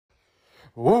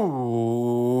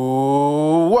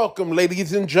Ooh, welcome,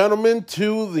 ladies and gentlemen,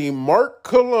 to the Mark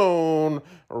Cologne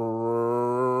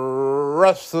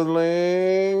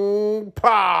Wrestling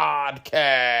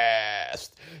Podcast.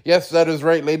 Yes, that is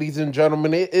right, ladies and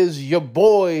gentlemen. It is your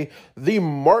boy, the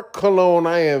Mark Cologne.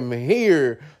 I am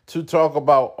here to talk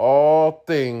about all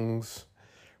things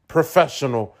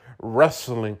professional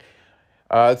wrestling.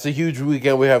 It's a huge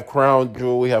weekend. We have Crown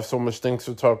Jewel. We have so much things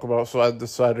to talk about, so I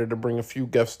decided to bring a few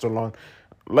guests along.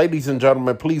 Ladies and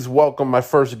gentlemen, please welcome my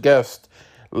first guest.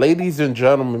 Ladies and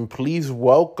gentlemen, please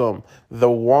welcome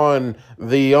the one,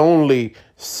 the only,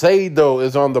 Seydo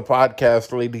is on the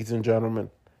podcast, ladies and gentlemen.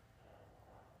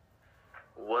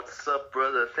 What's up,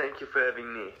 brother? Thank you for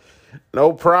having me.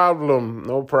 No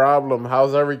problem.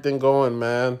 How's everything going,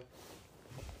 man?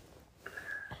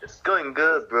 It's going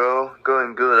good, bro.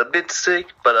 Going good. A bit sick,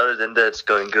 but other than that, it's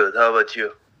going good. How about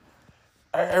you?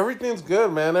 Everything's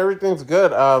good, man. Everything's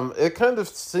good. It kind of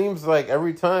seems like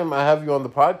every time I have you on the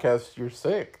podcast, you're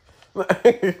sick.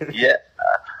 Yeah,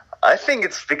 I think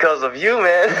it's because of you,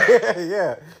 man.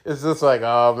 Yeah. It's just like,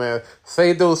 oh, man.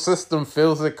 Seydo's system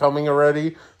feels it coming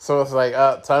already, so it's like,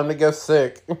 time to get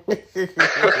sick.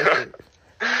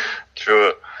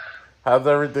 True. How's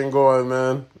everything going,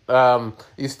 man?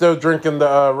 You still drinking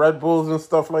the Red Bulls and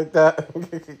stuff like that?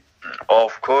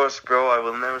 Of course, bro. I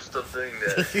will never stop doing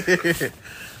that.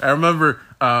 I remember,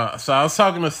 so I was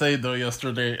talking to Seydo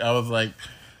yesterday. I was like,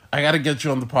 I got to get you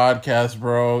on the podcast,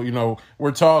 bro. You know,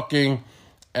 we're talking,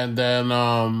 and then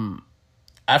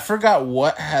I forgot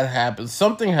what had happened.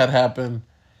 Something had happened,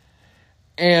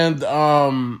 and he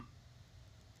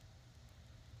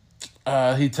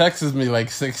texted me like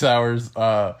 6 hours,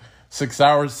 7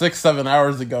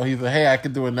 hours ago. He's like, hey, I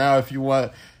can do it now if you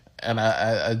want. And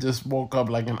I just woke up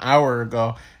like an hour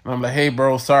ago. And I'm like, hey,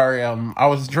 bro, sorry. I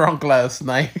was drunk last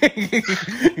night.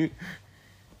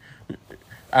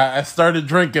 I started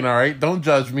drinking, all right? Don't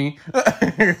judge me. Nah,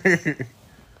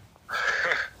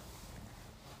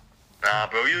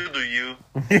 bro, you do you.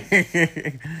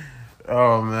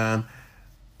 Oh, man.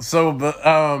 So, but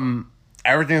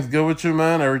everything's good with you,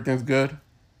 man? Everything's good?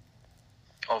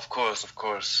 Of course.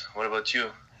 What about you?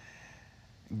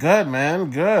 Good, man.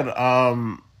 Good.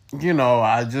 You know,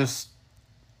 I just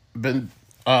been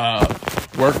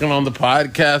working on the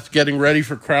podcast, getting ready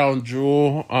for Crown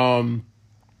Jewel.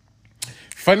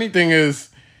 Funny thing is,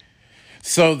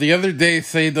 so the other day,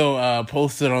 Seydo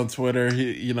posted on Twitter.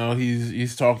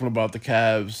 He's talking about the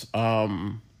Cavs,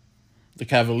 the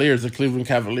Cavaliers, the Cleveland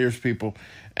Cavaliers people,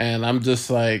 and I'm just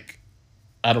like,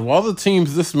 out of all the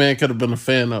teams this man could have been a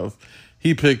fan of,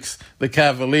 he picks the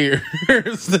Cavaliers.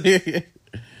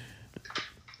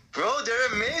 Bro, they're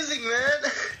amazing,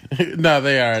 man. No,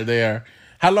 they are.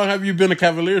 How long have you been a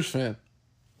Cavaliers fan?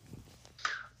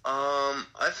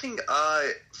 I think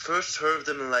I first heard of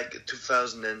them in like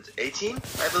 2018,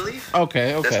 I believe.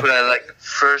 Okay. That's when I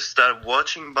first started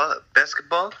watching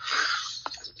basketball.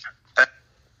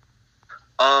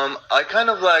 I kind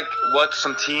of watch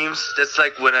some teams. That's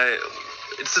when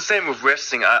it's the same with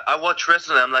wrestling. I watch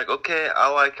wrestling and I'm like, okay, I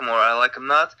like him or I like him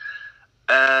not.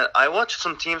 And I watched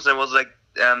some teams and was like,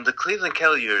 the Cleveland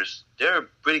Cavaliers, they're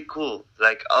pretty cool.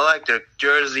 I like their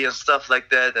jersey and stuff like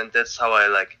that, and that's how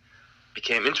I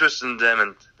became interested in them,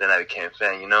 and then I became a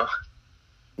fan, you know?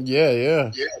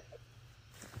 Yeah.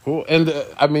 Cool. And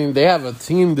I mean, they have a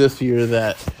team this year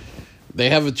that they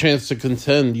have a chance to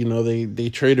contend. You know, they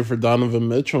traded for Donovan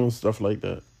Mitchell and stuff like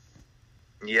that.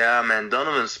 Yeah, man,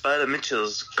 Donovan Spider Mitchell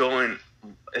is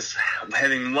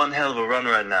having one hell of a run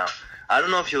right now. I don't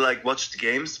know if you watch the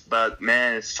games, but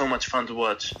man, it's so much fun to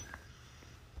watch.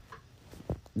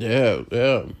 Yeah.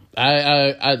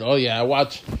 I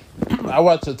watch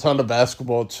a ton of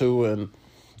basketball too, and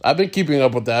I've been keeping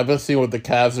up with that. I've been seeing what the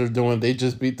Cavs are doing. They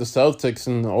just beat the Celtics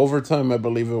in overtime, I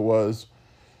believe it was.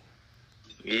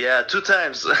 Yeah, 2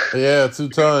 times. Yeah, 2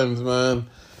 times, man.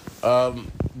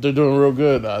 They're doing real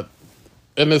good.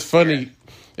 And it's funny. Yeah.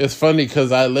 It's funny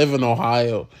because I live in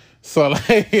Ohio. So,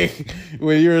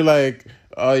 when you're like,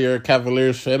 oh, you're a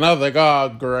Cavaliers fan, I was like, oh,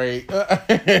 great. But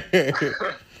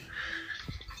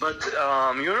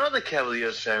you're not a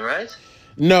Cavaliers fan, right?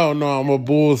 No, I'm a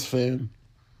Bulls fan.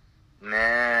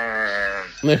 Man.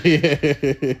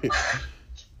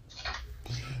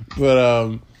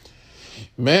 But,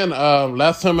 man,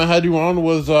 last time I had you on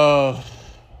was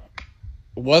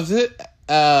it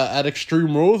at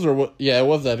Extreme Rules or what? Yeah, it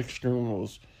was at Extreme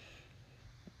Rules.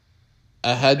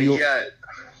 I had you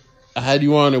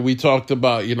on, and we talked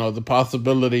about, the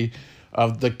possibility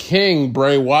of the King,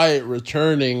 Bray Wyatt,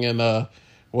 returning, and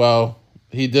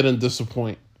he didn't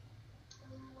disappoint.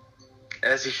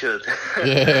 As he should.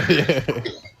 Yeah.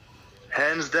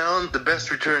 Hands down, the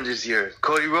best return this year.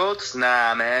 Cody Rhodes?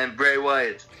 Nah, man. Bray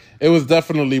Wyatt. It was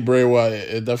definitely Bray Wyatt.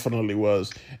 It definitely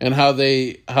was. And how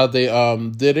they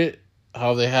did it,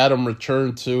 how they had him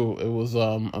return too. It was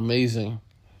amazing.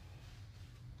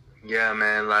 Yeah,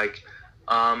 man. Like,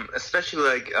 especially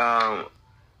like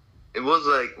it was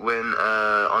like when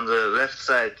on the left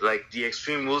side, like the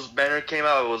Extreme Rules banner came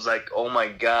out. It was like, oh my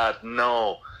god,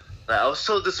 no! Like, I was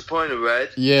so disappointed, right?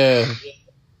 Yeah.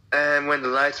 And when the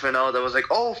lights went out, I was like,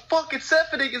 oh fuck, it's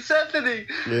happening!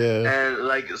 Yeah. And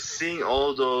like seeing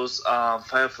all those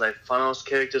Firefly Funhouse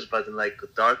characters, but in like a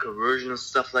darker version and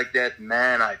stuff like that,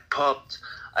 man, I popped.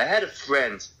 I had a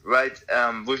friend, right,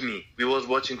 with me. We was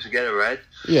watching together, right?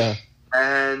 Yeah.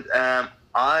 And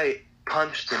I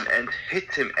punched him and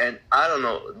hit him, and I don't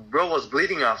know, bro was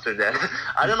bleeding after that.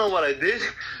 I don't know what I did.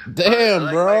 Damn,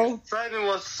 like, bro. my excitement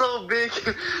was so big.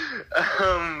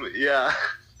 Yeah.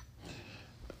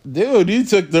 Dude,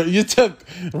 you took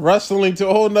wrestling to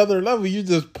a whole nother level. You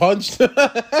just punched. Did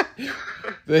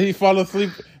he fall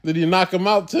asleep? Did you knock him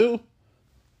out too?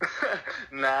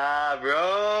 Nah,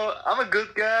 bro. I'm a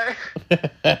good guy.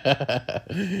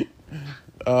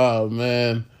 Oh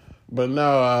man, but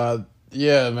no,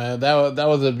 yeah, man, that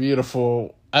was a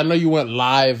beautiful. I know you went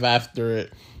live after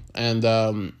it, and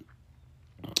I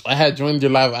had joined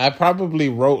your live. I probably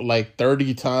wrote like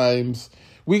 30 times.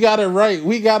 We got it right.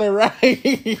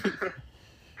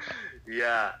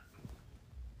 Yeah.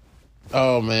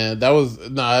 Oh man,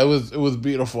 it was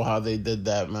beautiful how they did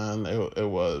that, man. It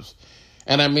was.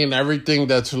 And I mean everything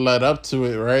that's led up to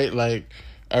it, right? Like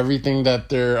everything that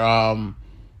they're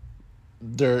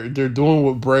doing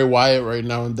with Bray Wyatt right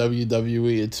now in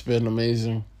WWE, it's been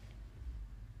amazing.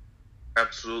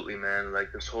 Absolutely, man.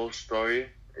 Like this whole story,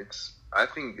 I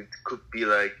think it could be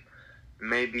like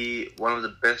maybe one of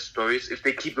the best stories if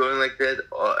they keep going like that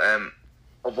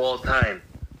of all time.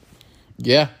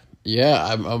 Yeah.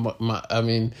 I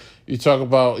mean, you talk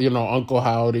about, Uncle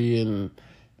Howdy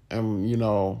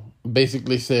and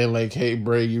basically saying like, hey,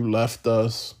 Bray, you left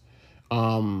us,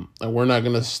 and we're not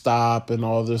gonna stop, and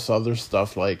all this other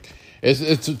stuff. Like,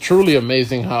 it's truly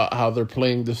amazing how they're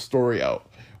playing this story out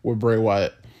with Bray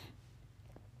Wyatt.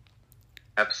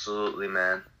 Absolutely,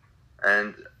 man.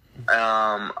 And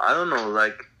I don't know,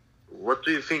 like, what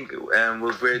do you think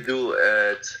will Bray do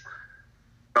at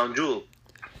Crown Jewel?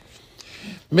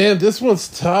 Man, this one's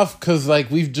tough because,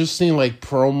 like, we've just seen, like,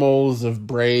 promos of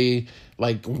Bray.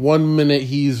 Like, 1 minute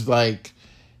he's, like,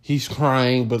 he's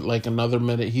crying, but, like, another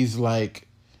minute he's, like,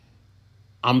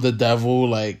 I'm the devil.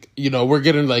 Like, we're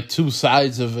getting, like, two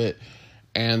sides of it.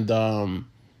 And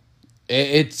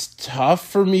it's tough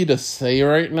for me to say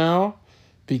right now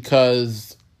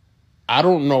because I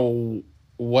don't know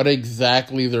what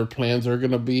exactly their plans are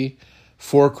going to be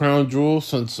for Crown Jewel,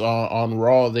 since on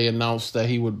Raw they announced that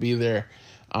he would be there.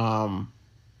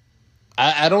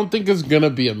 I don't think it's going to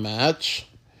be a match.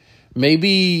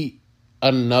 Maybe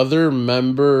another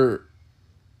member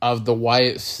of the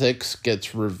Wyatt Six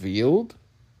gets revealed.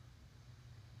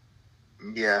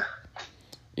 Yeah.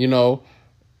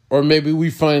 Or maybe we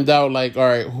find out, like, all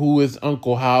right, who is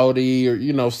Uncle Howdy,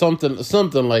 or,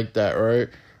 something like that, right?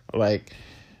 Like,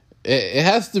 it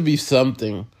has to be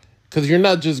something. Because you're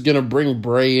not just going to bring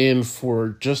Bray in for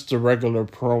just a regular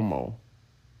promo.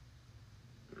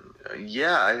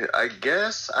 Yeah, I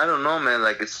guess. I don't know, man.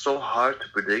 Like, it's so hard to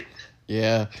predict.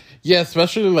 Yeah. Yeah,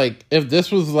 especially, like, if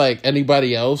this was, like,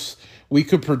 anybody else, we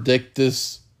could predict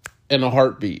this in a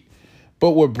heartbeat.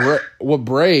 But with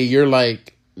Bray, you're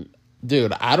like,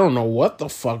 dude, I don't know what the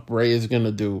fuck Bray is going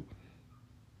to do.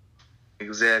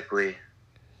 Exactly.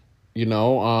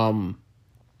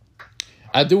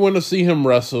 I do want to see him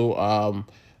wrestle,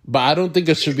 but I don't think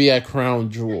it should be at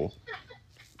Crown Jewel.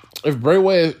 If Bray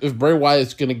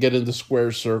Wyatt's gonna get in the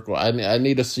square circle, I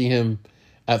need to see him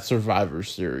at Survivor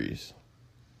Series.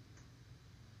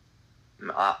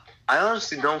 I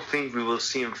honestly don't think we will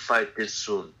see him fight this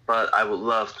soon, but I would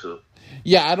love to.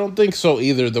 Yeah, I don't think so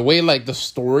either. The way, like, the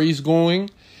story's going,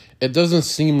 it doesn't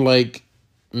seem like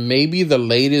maybe the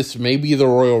latest, maybe the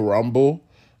Royal Rumble,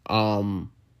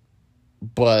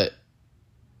 but.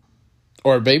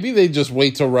 Or maybe they just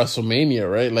wait till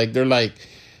WrestleMania, right? Like, they're like,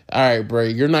 all right, Bray,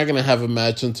 you're not going to have a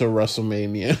match until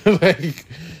WrestleMania. Like,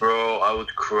 bro, I would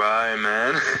cry,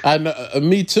 man. I know,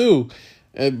 me too.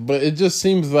 But it just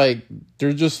seems like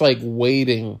they're just, like,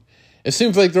 waiting. It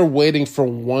seems like they're waiting for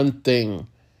one thing.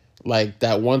 Like,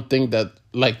 that one thing that,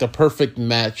 like, the perfect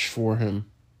match for him.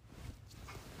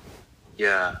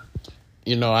 Yeah.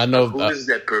 I know. Who is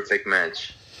that perfect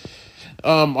match?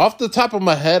 Off the top of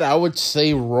my head, I would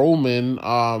say Roman,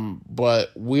 but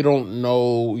we don't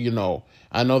know,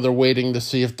 I know they're waiting to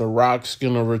see if The Rock's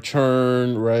gonna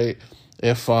return, right?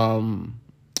 If I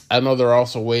know they're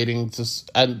also waiting to,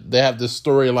 and they have this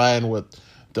storyline with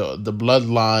the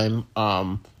bloodline.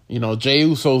 Jey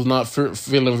Uso's not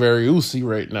feeling very Usy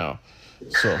right now,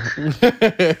 so.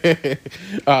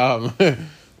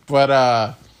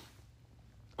 But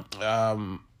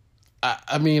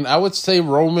I mean, I would say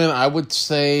Roman. I would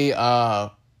say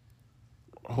what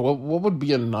would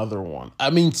be another one? I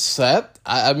mean, Seth.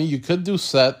 I mean, you could do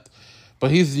Seth,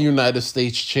 but he's the United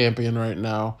States champion right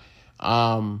now.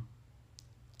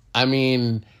 I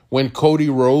mean, when Cody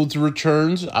Rhodes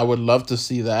returns, I would love to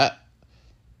see that.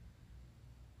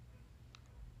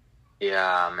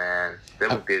 Yeah, man,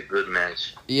 that would be a good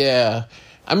match. Yeah,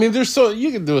 I mean,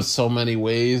 you can do it so many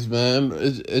ways, man.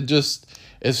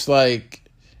 It's like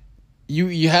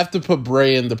you have to put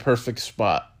Bray in the perfect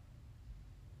spot.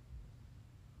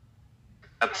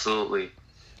 Absolutely.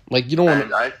 Like, you don't want.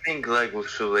 And I think, like, with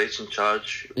Triple H in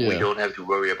charge, we don't have to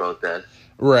worry about that.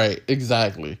 Right,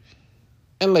 exactly.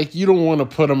 And, like, you don't want to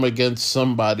put him against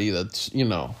somebody that's, you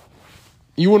want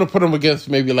to put him against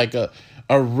maybe like a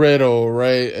Riddle,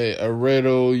 right? A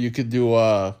Riddle. You could do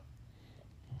let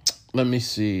me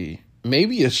see,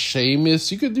 maybe a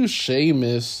Sheamus. You could do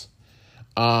Sheamus,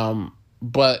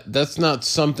 but that's not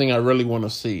something I really want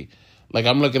to see. Like,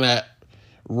 I'm looking at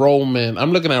Roman.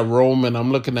 I'm looking at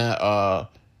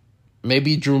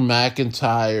maybe Drew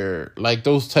McIntyre, like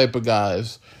those type of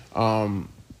guys.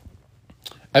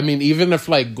 I mean, even if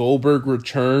like Goldberg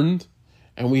returned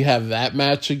and we have that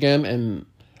match again and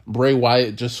Bray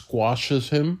Wyatt just squashes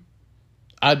him,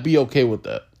 I'd be okay with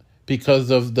that because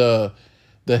of the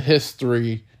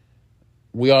history.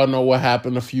 We all know what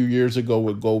happened a few years ago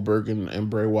with Goldberg and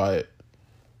Bray Wyatt.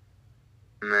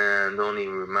 Man, don't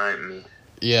even remind me.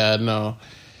 Yeah, no.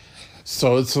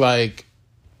 So it's like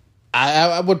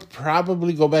I would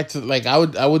probably go back to, like, I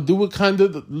would do what kind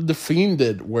of the Fiend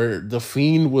did, where the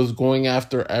Fiend was going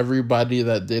after everybody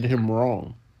that did him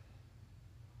wrong.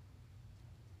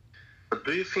 But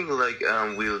do you think, like,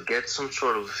 we'll get some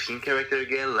sort of Fiend character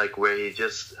again, like where he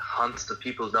just hunts the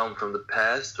people down from the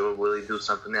past, or will he do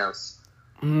something else?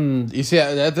 You see,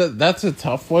 that's a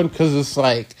tough one because it's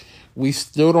like we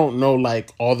still don't know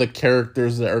like all the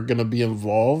characters that are gonna be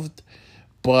involved,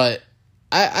 but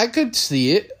I could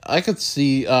see it. I could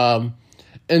see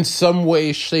in some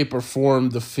way, shape, or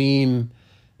form the Fiend,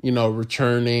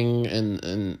 returning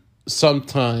and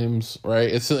sometimes, right?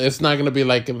 It's not gonna be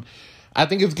like I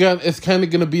think it's kind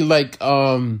of gonna be like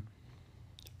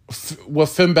what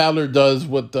Finn Balor does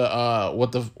with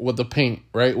the paint,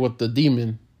 right? With the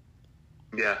demon.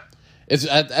 Yeah.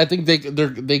 I think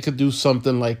they could do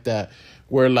something like that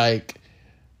where like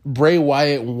Bray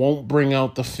Wyatt won't bring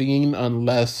out the Fiend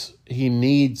unless he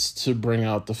needs to bring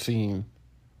out the Fiend.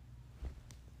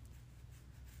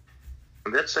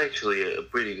 That's actually a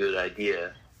pretty good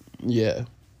idea. Yeah.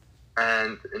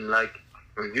 And like,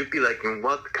 you'd be like, in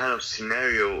what kind of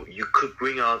scenario you could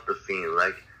bring out the Fiend?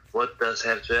 Like, what does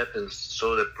have to happen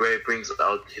so that Bray brings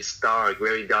out his dark,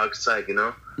 very dark side,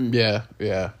 Yeah,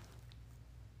 yeah.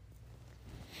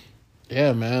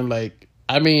 Yeah, man. Like,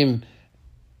 I mean,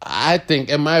 I think,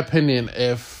 in my opinion,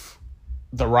 if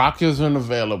The Rock isn't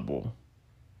available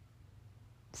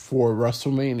for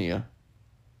WrestleMania,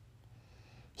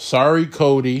 sorry,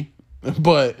 Cody,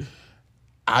 but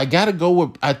I gotta go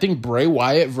with, I think Bray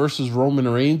Wyatt versus Roman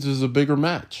Reigns is a bigger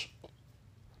match.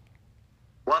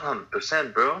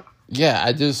 100%, bro. Yeah,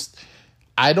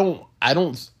 I don't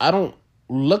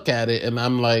look at it and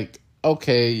I'm like,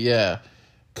 okay, yeah,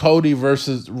 Cody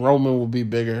versus Roman will be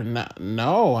bigger.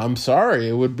 No, I'm sorry.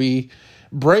 It would be,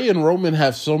 Bray and Roman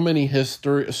have so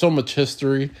much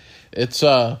history. It's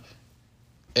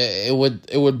it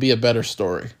would be a better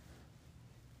story.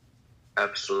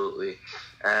 Absolutely.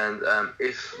 And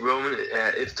if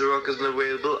The Rock isn't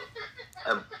available,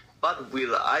 but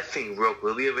I think Rock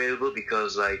will be available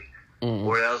because, like,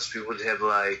 or else we would have,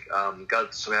 like,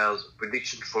 got some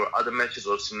prediction for other matches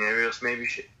or scenarios maybe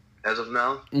as of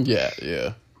now.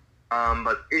 Yeah.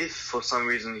 But if for some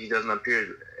reason he doesn't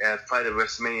appear at Fight at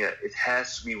WrestleMania, it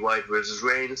has to be Wyatt versus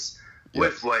Reigns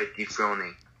with Wyatt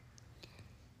dethroning.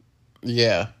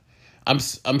 Yeah, I'm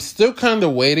still kind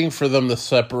of waiting for them to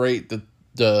separate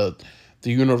the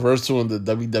Universal and the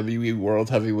WWE World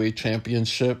Heavyweight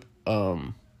Championship.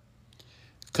 Because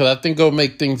I think it'll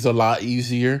make things a lot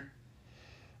easier.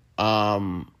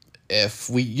 If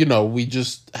we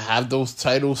just have those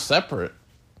titles separate.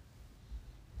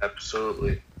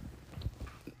 Absolutely.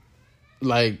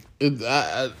 Like,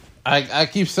 I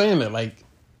keep saying it. Like,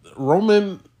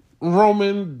 Roman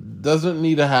doesn't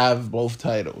need to have both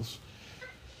titles.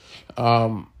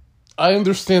 I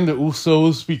understand the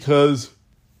Usos because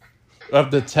of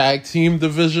the tag team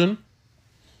division.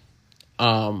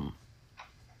 It's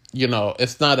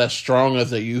not as strong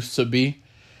as it used to be.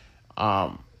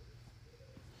 But,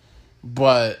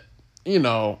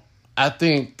 I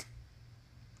think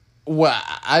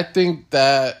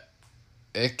that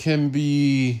it can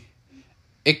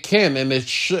and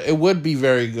it would be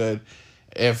very good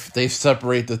if they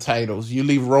separate the titles. You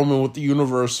leave Roman with the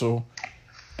Universal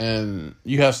and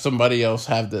you have somebody else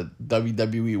have the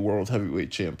WWE World Heavyweight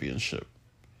Championship.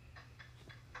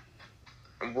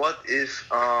 What if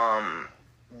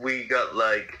we got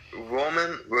like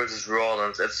Roman versus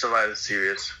Rollins at Survivor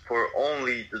Series for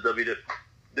only the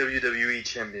WWE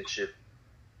Championship?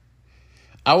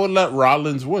 I would let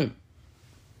Rollins win.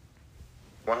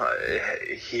 Well,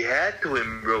 he had to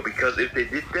win, bro, because if they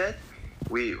did that,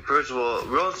 first of all,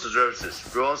 Rollins deserves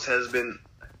this. Rollins has been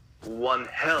one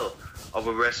hell of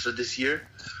a wrestler this year.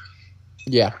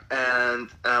 Yeah. And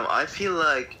I feel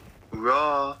like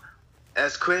Raw,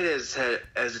 as great as it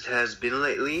has been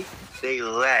lately, they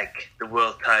lack the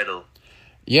world title.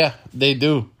 Yeah, they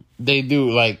do. They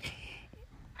do. Like,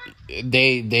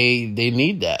 they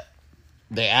need that.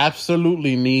 They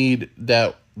absolutely need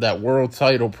that world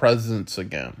title presence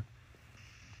again.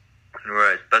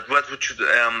 Right, but what would you do?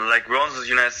 Like Rollins is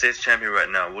United States champion right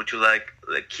now. Would you let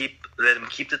him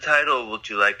keep the title, or would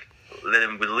you let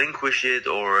him relinquish it,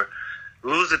 or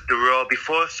lose it to Raw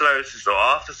before Survivor Series or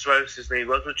after Survivor Series? Maybe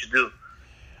what would you do?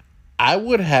 I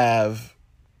would have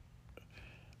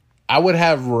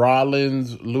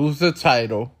Rollins lose the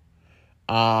title,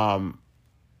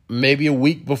 maybe a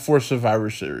week before Survivor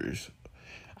Series.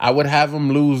 I would have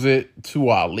him lose it to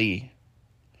Ali.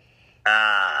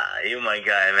 You my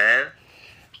guy, man.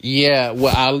 Yeah,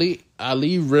 well,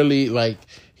 Ali really, like,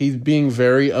 he's being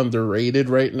very underrated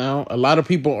right now. A lot of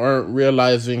people aren't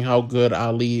realizing how good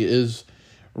Ali is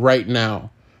right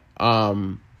now.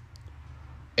 And,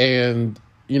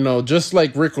 just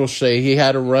like Ricochet, he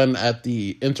had a run at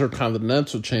the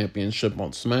Intercontinental Championship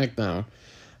on SmackDown.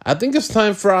 I think it's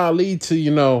time for Ali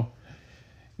to,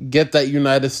 get that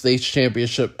United States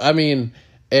Championship. I mean,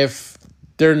 if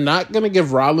they're not going to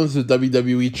give Rollins the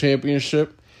WWE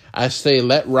Championship, I say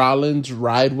let Rollins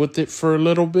ride with it for a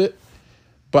little bit,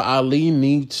 but Ali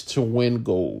needs to win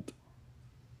gold.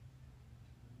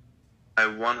 I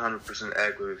 100%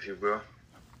 agree with you, bro.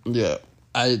 Yeah,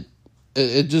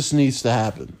 it just needs to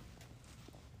happen.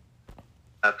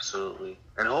 Absolutely.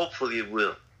 And hopefully it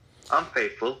will. I'm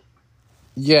faithful.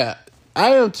 Yeah,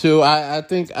 I am too. I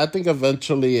think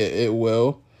eventually it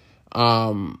will.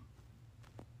 I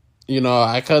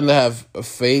kind of have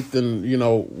faith in,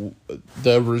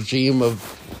 the regime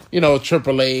of,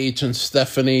 Triple H and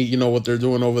Stephanie, what they're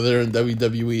doing over there in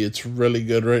WWE. It's really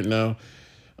good right now.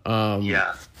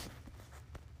 Yeah.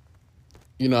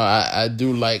 I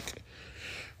do like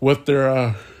what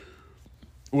they've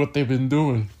been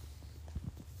doing.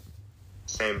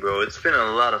 Same, bro. It's been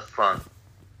a lot of fun.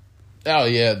 Oh,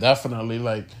 yeah, definitely.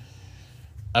 Like,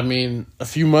 I mean, a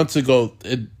few months ago,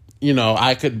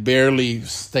 I could barely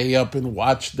stay up and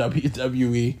watch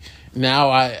WWE. Now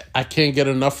I can't get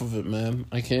enough of it, man.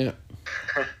 I can't.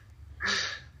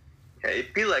 Yeah,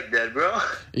 it be like that, bro.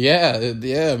 Yeah,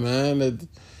 man.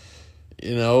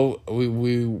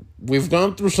 We've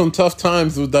gone through some tough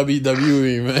times with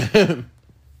WWE, man.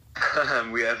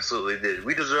 We absolutely did.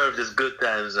 We deserve this good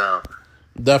times now.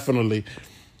 Definitely.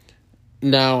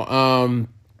 Now,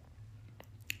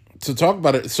 to talk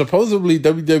about it, supposedly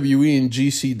WWE and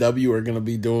GCW are going to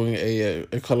be doing a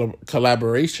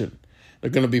collaboration.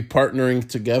 They're going to be partnering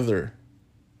together.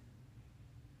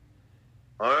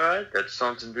 All right, that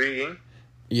sounds intriguing.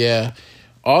 Yeah.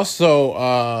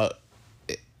 Also,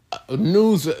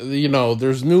 news.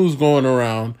 There's news going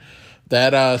around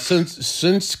that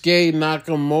Shinsuke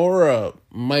Nakamura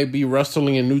might be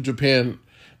wrestling in New Japan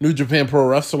Pro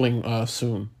Wrestling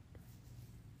soon.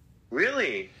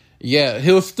 Really? Yeah,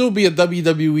 he'll still be a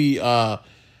WWE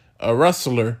a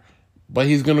wrestler, but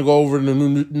he's gonna go over to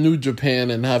New Japan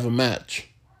and have a match.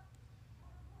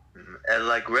 At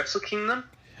like Wrestle Kingdom?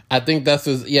 I think that's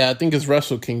his. Yeah, I think it's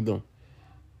Wrestle Kingdom.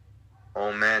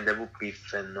 Oh man, that would be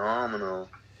phenomenal.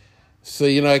 So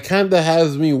it kind of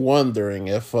has me wondering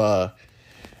if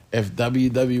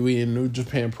WWE and New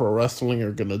Japan Pro Wrestling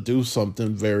are gonna do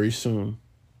something very soon.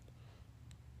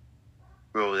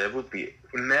 Bro, that would be.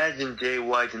 Imagine Jay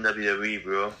White in WWE,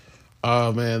 bro.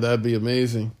 Oh man, that'd be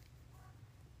amazing.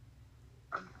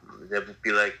 That would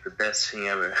be like the best thing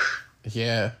ever.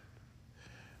 Yeah.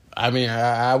 I mean,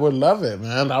 I would love it,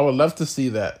 man. I would love to see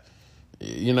that.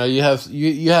 You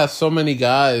have so many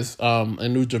guys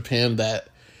in New Japan that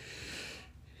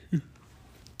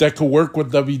that could work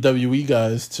with WWE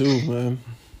guys too, man.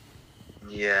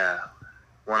 Yeah,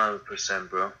 100%,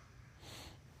 bro.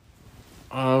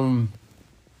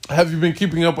 Have you been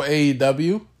keeping up with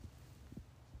AEW?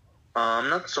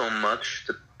 Not so much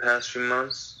the past few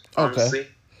months, honestly.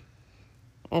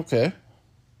 Okay.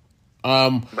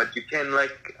 But you can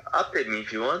update me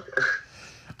if you want.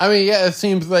 I mean, yeah, it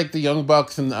seems like the Young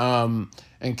Bucks and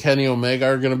Kenny Omega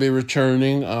are gonna be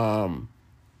returning.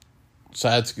 So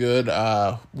that's good.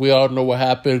 We all know what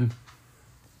happened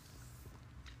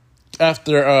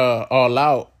after All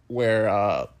Out, where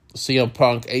CM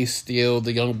Punk, Ace Steel,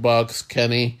 the Young Bucks,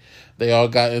 Kenny, they all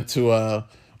got into a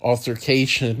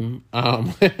altercation.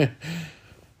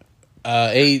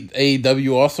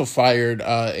 AEW also fired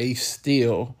Ace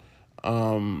Steel.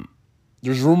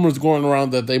 There's rumors going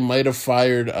around that they might have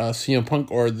fired CM Punk,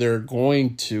 or they're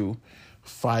going to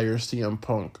fire CM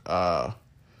Punk.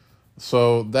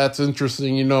 So that's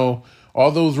interesting. You know,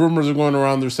 all those rumors are going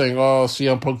around. They're saying, oh,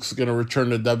 CM Punk's going to return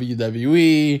to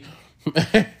WWE.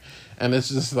 And it's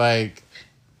just like,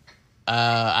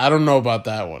 I don't know about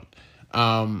that one.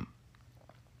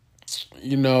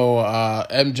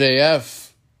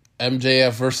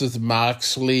 MJF versus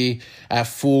Moxley at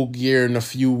Full Gear in a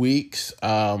few weeks.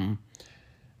 Not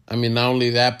only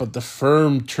that, but the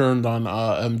firm turned on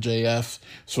MJF.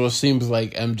 So it seems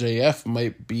like MJF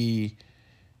might be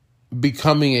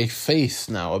becoming a face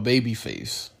now, a baby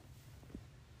face.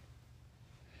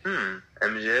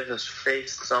 MJF's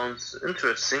face sounds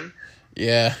interesting.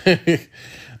 Yeah. Do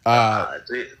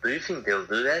you think they'll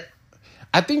do that?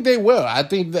 I think they will. I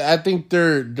think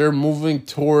they're moving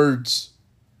towards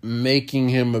making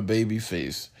him a baby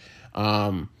face.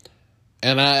 And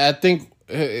I think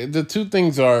the two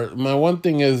things are, my one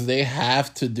thing is they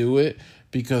have to do it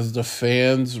because the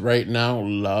fans right now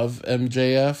love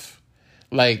MJF.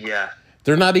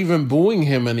 They're not even booing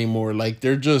him anymore.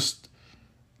 They're just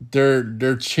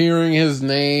they're cheering his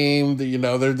name.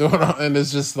 They're doing and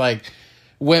it's just like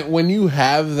when you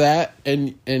have that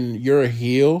and you're a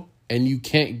heel and you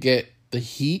can't get the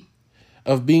heat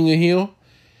of being a heel,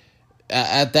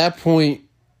 at that point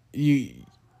Tony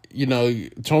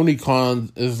Khan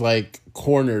is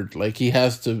cornered. He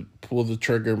has to pull the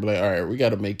trigger and be like, all right, we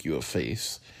got to make you a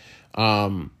face.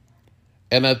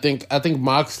 And I think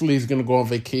Moxley's gonna go on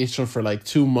vacation for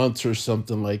 2 months or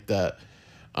something like that.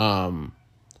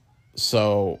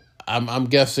 So I'm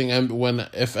guessing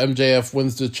if MJF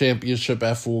wins the championship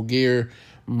at Full Gear,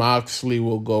 Moxley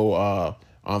will go on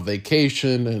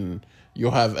vacation, and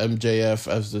you'll have MJF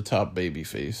as the top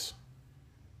babyface.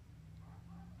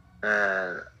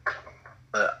 I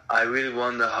really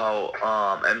wonder how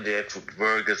MJF would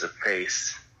work as a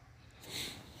face.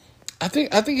 I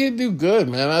think he'd do good,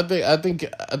 man. I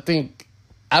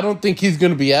don't think he's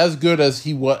gonna be as good as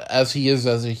he is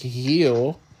as a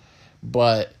heel,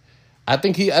 but I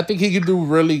think he could do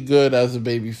really good as a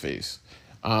babyface.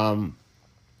 One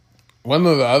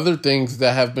of the other things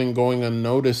that have been going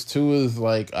unnoticed too is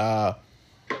the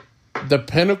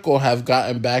Pinnacle have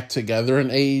gotten back together in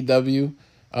AEW.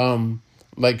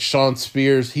 Shawn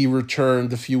Spears, he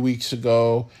returned a few weeks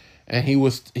ago. And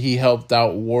he helped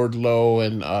out Wardlow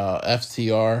and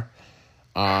FTR.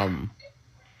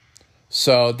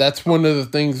 So that's one of the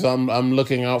things I'm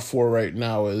looking out for right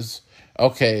now is,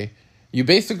 okay, you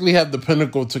basically have the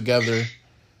Pinnacle together,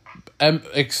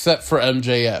 except for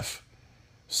MJF.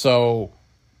 So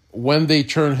when they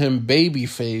turn him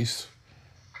babyface,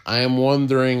 I am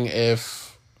wondering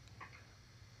if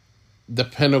the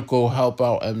Pinnacle help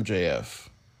out MJF.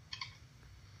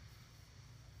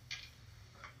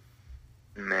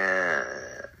 Man,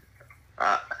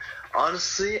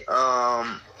 honestly,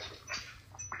 I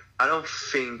don't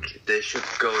think they should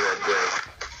go that way.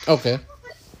 Okay.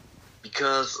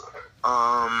 Because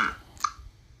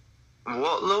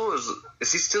Wardlow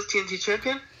is he still TNT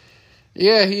champion?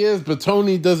 Yeah, he is, but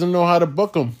Tony doesn't know how to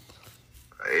book him.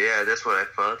 Yeah, that's what I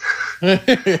thought.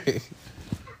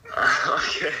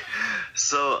 Okay,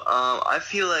 so I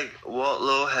feel like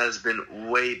Wardlow has been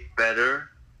way better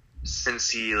since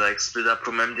he split up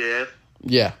from MJF.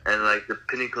 Yeah. And the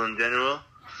Pinnacle in general.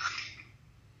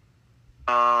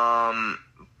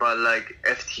 But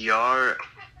FTR,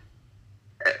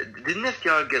 didn't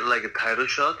FTR get a title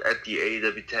shot at the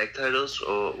AEW tag titles,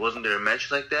 or wasn't there a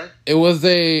match like that? It was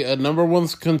a number one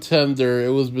contender. It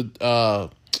was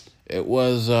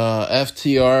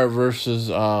FTR versus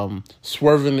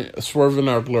Swerve in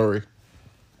Our Glory.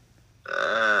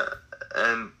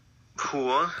 And who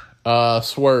won?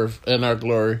 Swerve in Our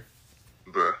Glory.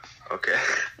 Bruh. Okay.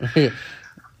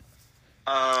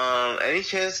 Any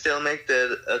chance they'll make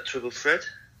that a triple threat?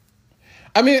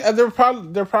 I mean, there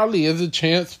probably is a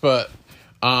chance, but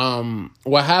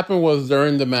What happened was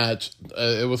during the match,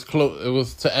 it was close. It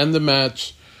was to end the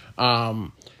match.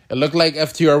 It looked like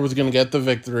FTR was gonna get the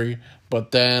victory,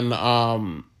 but then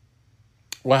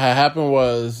what had happened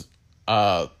was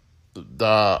the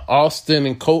Austin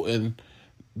and Colton,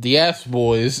 the Ass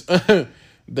Boys,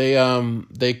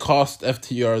 they cost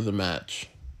FTR the match.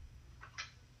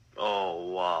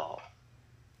 Oh wow!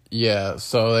 Yeah,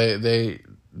 so they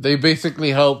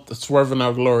basically helped Swerve and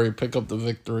Our Glory pick up the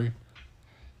victory.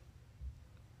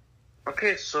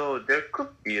 Okay, so there could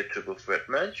be a triple threat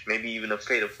match, maybe even a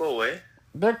fatal four-way.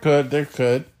 There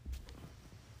could.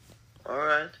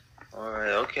 Alright,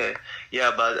 okay.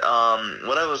 Yeah, but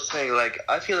what I was saying, like,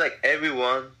 I feel like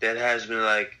everyone that has been,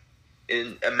 like,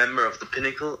 a member of the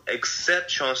Pinnacle,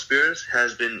 except Shawn Spears,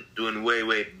 has been doing way,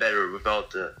 way better without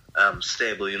the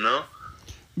stable, you know?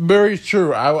 Very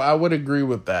true. I would agree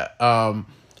with that.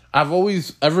 I've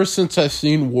always, ever since I've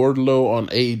seen Wardlow on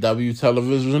AEW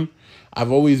television, I've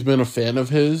always been a fan of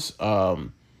his.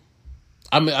 I'm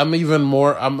even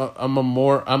more of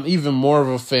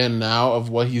a fan now of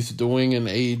what he's doing in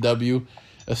AEW,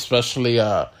 especially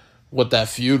with that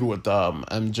feud with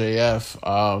MJF.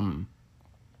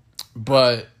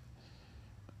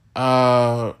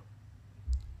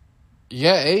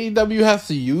 Yeah, AEW has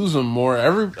to use him more.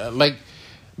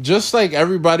 Just like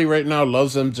everybody right now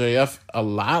loves MJF, a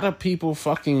lot of people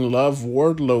fucking love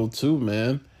Wardlow too,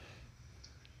 man.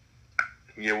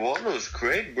 Yeah, Wardlow's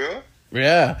great, bro.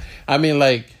 Yeah, I mean,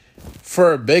 like,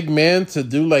 for a big man to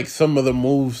do, like, some of the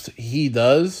moves he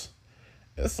does,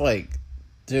 it's like,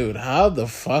 dude, how the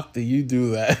fuck do you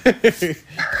do that?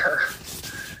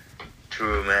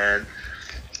 True, man.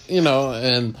 You know,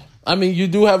 and, I mean, you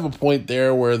do have a point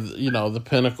there where, you know, the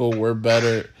Pinnacle were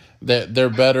better, that they're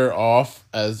better off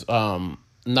as,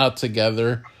 not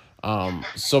together.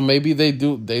 So maybe they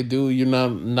do, you know,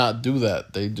 not do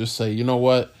that. They just say, you know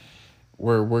what?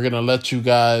 We're gonna let you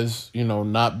guys, you know,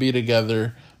 not be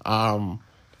together. But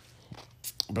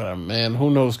man, who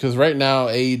knows? Because right now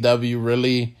AEW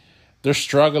really, they're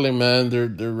struggling, man. They're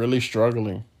really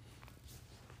struggling.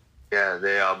 Yeah,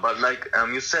 they are. But like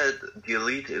you said, the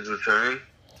Elite is returning.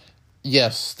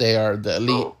 Yes, they are. The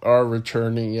Elite are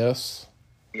returning. Yes.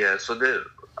 Yeah. So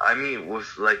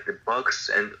with like the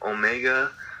Bucks and Omega,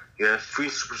 you have 3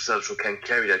 superstars who can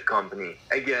carry that company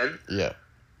again. Yeah.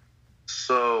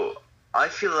 So I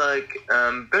feel like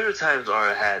better times are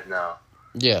ahead now.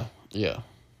 Yeah,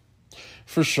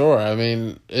 for sure. I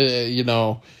mean, you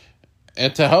know,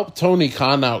 and to help Tony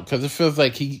Khan out, because it feels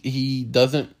like he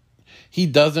doesn't,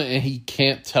 and he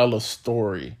can't tell a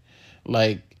story,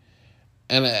 like,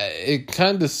 and it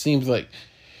kind of seems like,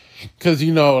 because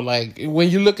you know, like when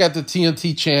you look at the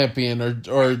TNT champion or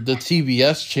the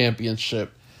TBS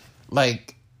championship,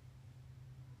 like,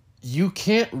 you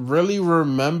can't really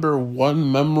remember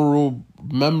one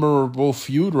memorable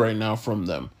feud right now from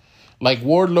them. Like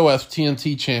Wardlow as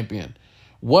TNT champion.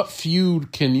 What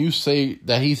feud can you say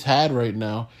that he's had right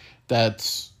now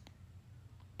that's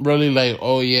really like,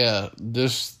 oh yeah,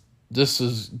 this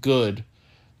is good?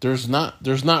 There's not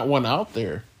one out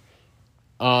there.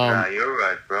 Yeah, you're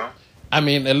right, bro. I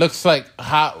mean, it looks like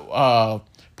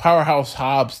Powerhouse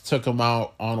Hobbs took him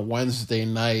out on Wednesday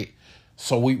night.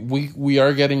 So we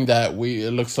are getting that.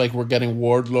 It looks like we're getting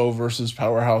Wardlow versus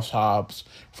Powerhouse Hobbs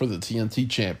for the TNT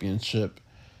Championship.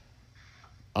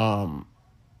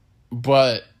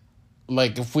 But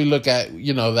like if we look at,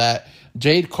 you know, that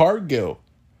Jade Cargill,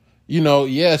 you know,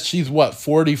 yes, she's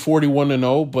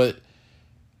 41-0, but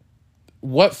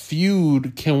what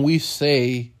feud can we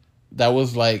say that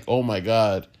was like, oh my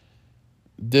God,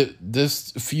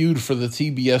 this feud for the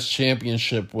TBS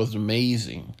Championship was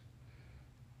amazing?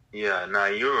 Yeah, nah,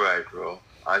 you're right, bro.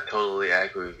 I totally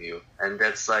agree with you, and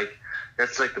that's like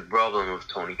the problem with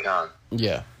Tony Khan.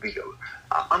 Yeah, because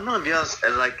I'm gonna be honest.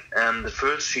 Like the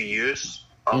first few years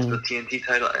of the TNT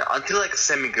title, until like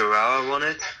Sammy Guevara won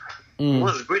it,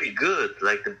 was pretty good.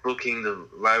 Like the booking, the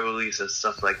rivalries, and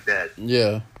stuff like that.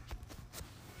 Yeah.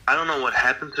 I don't know what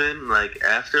happened to him. Like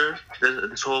after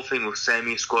this whole thing with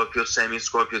Sammy Scorpio,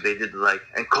 they did like,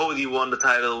 and Cody won the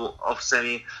title of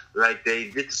Sammy. Like they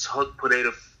did this hot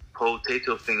potato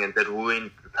thing, and that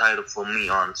ruined the title for me,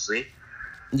 honestly.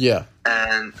 Yeah.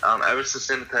 And ever since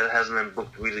then, the title hasn't been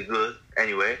booked really good.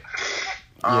 Anyway,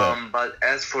 but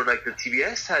as for like the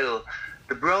TBS title,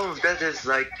 the problem with that is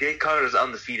like Jade Carter is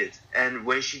undefeated, and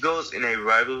when she goes in a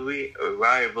rivalry,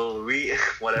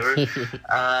 whatever,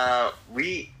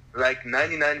 we like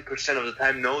 99% of the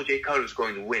time know Jade Carter is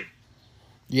going to win.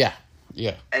 Yeah.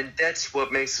 And that's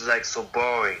what makes it like so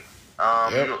boring.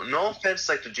 No offense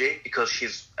like to Jade, because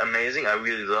she's amazing. I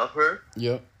really love her.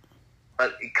 Yep.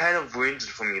 but it kind of ruins it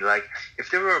for me. Like, if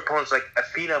there were opponents like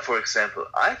Athena, for example,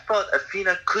 I thought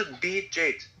Athena could beat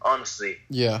Jade, honestly.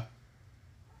 Yeah.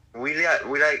 We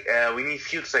need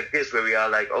feuds like this where we are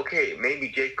like, okay, maybe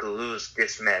Jade could lose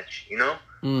this match, you know?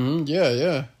 Mm-hmm.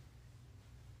 Yeah.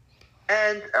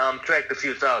 And track the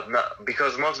feuds out,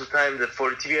 because most of the time for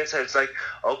the TBS side, it's like,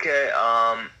 okay,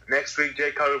 next week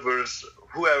Jade Carter versus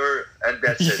whoever, and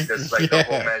that's it. That's like the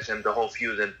whole match and the whole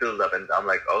feud and build up, and I'm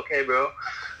like, okay, bro.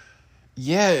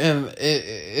 Yeah, and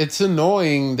it's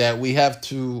annoying that we have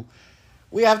to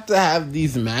have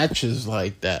these matches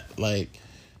like that. Like,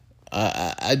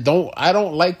 I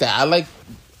don't like that. I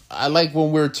like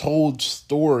when we're told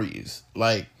stories.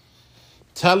 Like,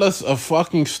 tell us a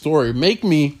fucking story. Make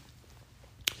me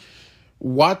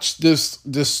watch this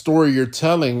story you're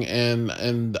telling,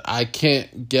 and I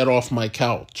can't get off my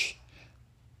couch.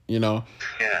 You know?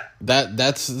 Yeah.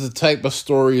 That's the type of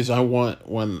stories I want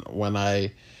when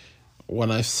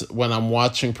I'm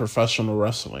watching professional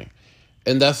wrestling.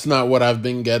 And that's not what I've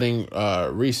been getting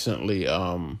recently.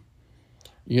 Let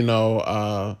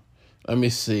me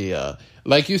see.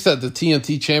 Like you said, the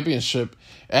TNT Championship,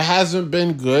 it hasn't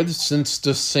been good since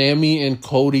the Sammy and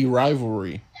Cody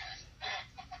rivalry.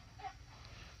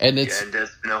 And and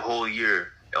that's been a whole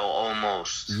year,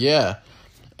 almost. Yeah.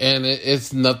 And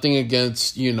it's nothing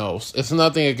against, it's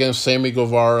nothing against Sammy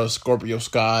Guevara, Scorpio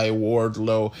Sky,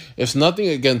 Wardlow. It's nothing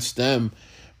against them.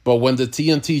 But when the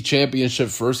TNT Championship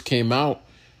first came out,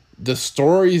 the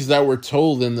stories that were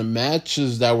told and the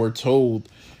matches that were told,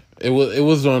 it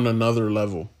was on another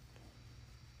level.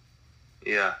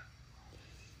 Yeah.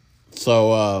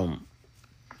 So,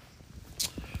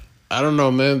 I don't know,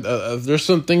 man. There's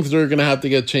some things that are going to have to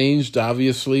get changed,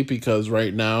 obviously, because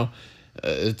right now,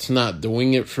 it's not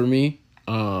doing it for me.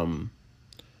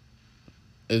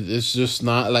 It's just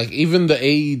not, like, even the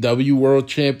AEW World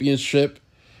Championship,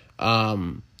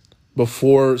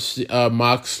 before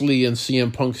Moxley and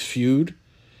CM Punk's feud,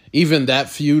 even that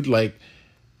feud, like,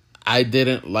 I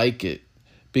didn't like it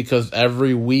because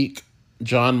every week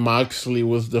Jon Moxley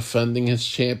was defending his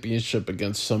championship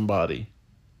against somebody.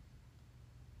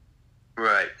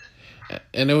 Right.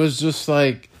 And it was just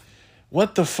like,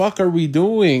 what the fuck are we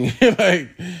doing? Like,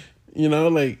 no,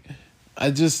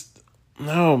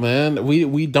 man,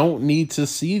 we don't need to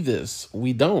see this.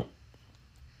 We don't.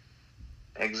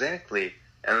 Exactly.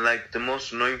 And, like, the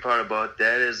most annoying part about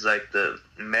that is, like, the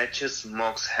matches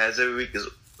Mox has every week is,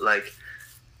 like,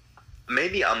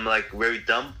 maybe I'm, like, very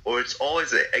dumb, or it's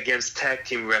always against tag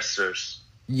team wrestlers.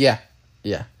 Yeah.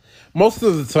 Most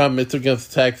of the time it's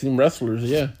against tag team wrestlers,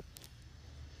 yeah.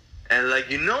 And, like,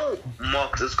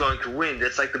 Mox is going to win.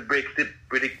 That's, like, the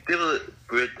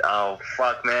predictability. Oh,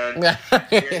 fuck, man.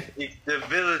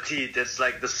 Predictability. That's,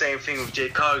 like, the same thing with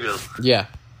Jade Cargill. Yeah.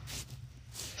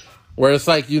 Where it's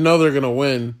like, they're going to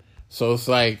win. So it's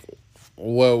like,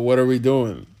 what are we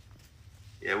doing?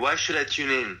 Yeah, why should I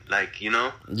tune in? Like,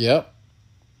 Yep.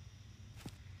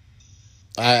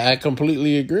 I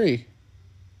completely agree.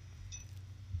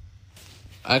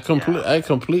 I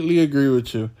completely agree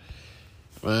with you.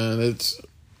 Man,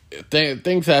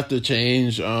 things have to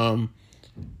change. And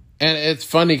it's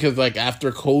funny because, like, after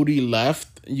Cody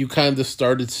left, you kind of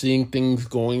started seeing things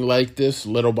going like this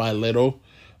little by little.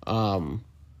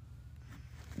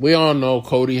 We all know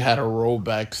Cody had a role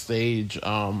backstage.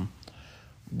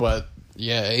 But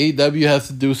yeah, AEW has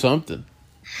to do something.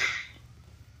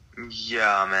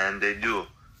 Yeah, man, they do.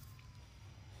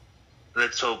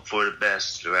 Let's hope for the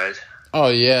best, right? Oh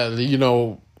yeah,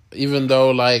 even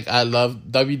though, like, I love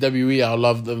WWE, I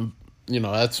love them.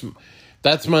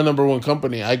 That's my number one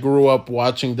company. I grew up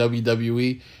watching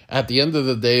WWE. At the end of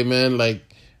the day, man, like,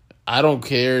 I don't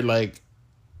care. Like,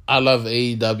 I love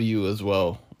AEW as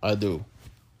well. I do.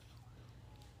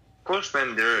 Of course,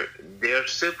 man, they're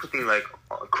still putting, like,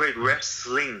 great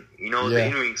wrestling, the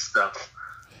in-ring stuff.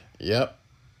 Yep.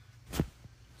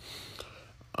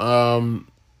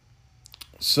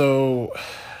 So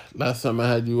last time I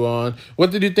had you on,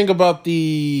 what did you think about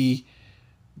the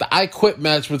I Quit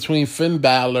match between Finn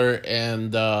Balor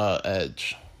and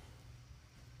Edge?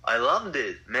 I loved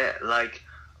it, man. Like,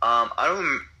 I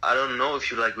don't know if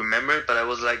you, like, remember it, but I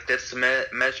was like, that's the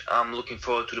match I'm looking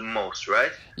forward to the most,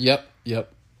 right? Yep.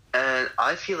 And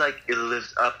I feel like it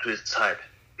lives up to its hype.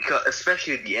 Because,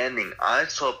 especially the ending, I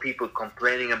saw people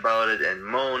complaining about it and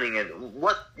moaning and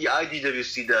what the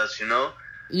IDWC does,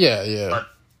 Yeah. But,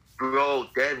 bro,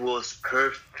 that was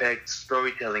perfect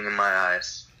storytelling in my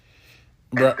eyes.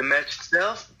 And the match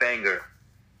itself, banger.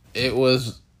 It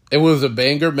was a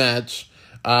banger match.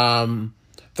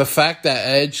 The fact that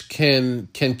Edge can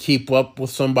keep up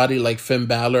with somebody like Finn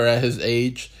Balor at his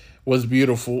age was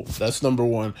beautiful. That's number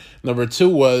one. Number two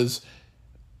was,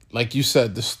 like you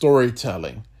said, the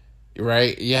storytelling.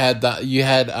 Right? You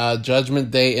had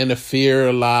Judgment Day interfere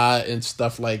a lot and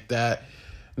stuff like that.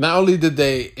 Not only did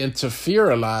they interfere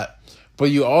a lot,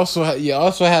 but you also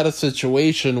had a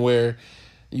situation where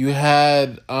you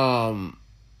had Beth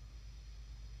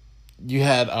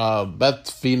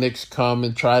Phoenix come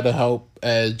and try to help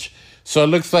Edge. So it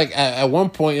looks like at one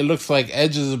point it looks like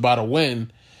Edge is about to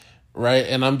win, right?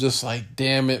 And I'm just like,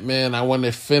 damn it, man! I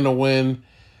wanted Finn to win.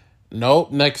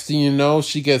 Nope. Next thing you know,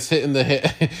 she gets hit in the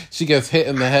head. She gets hit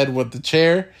in the head with the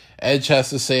chair. Edge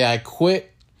has to say, "I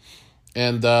quit,"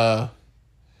 and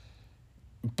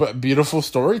but beautiful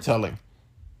storytelling.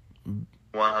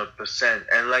 100%.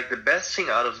 And like the best thing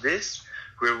out of this,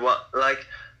 like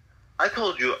I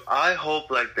told you, I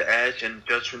hope like the Edge and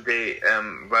Judgment Day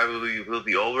rivalry will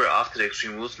be over after the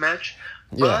Extreme Rules match.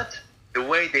 Yeah. But the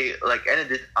way they like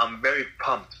ended it, I'm very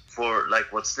pumped for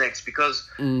like what's next, because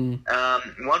one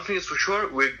thing is for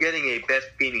sure, we're getting a Beth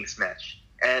Phoenix match,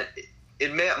 and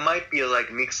it might be a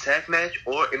like mixed tag match,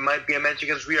 or it might be a match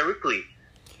against Rhea Ripley.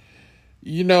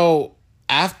 You know,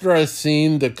 after I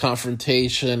seen the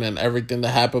confrontation and everything that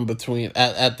happened between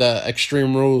at the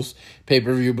Extreme Rules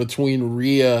pay-per-view between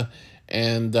Rhea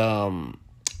and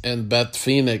Beth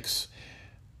Phoenix,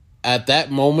 at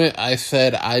that moment I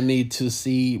said I need to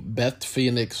see Beth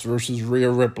Phoenix versus Rhea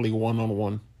Ripley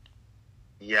 1-on-1.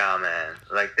 Yeah, man.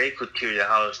 Like, they could tear the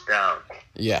house down.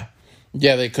 Yeah.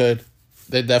 Yeah, they could.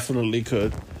 They definitely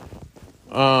could.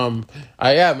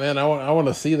 Yeah, man, I want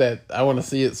to see that. I want to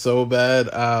see it so bad.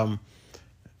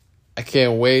 I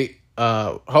can't wait.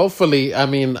 Hopefully, I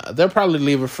mean, they'll probably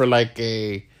leave it for like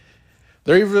they're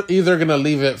either going to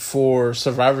leave it for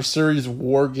Survivor Series,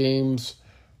 War Games,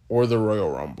 or the Royal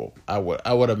Rumble. I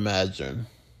would imagine.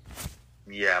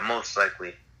 Yeah, most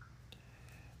likely.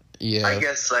 Yeah. I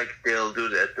guess, like, they'll do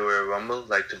that at the Royal Rumble,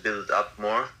 like, to build it up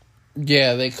more.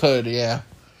 Yeah, they could, yeah.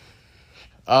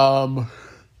 Dominic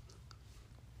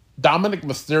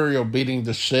Mysterio beating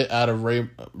the shit out of Rey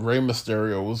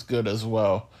Mysterio was good as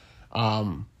well.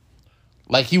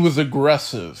 Like, he was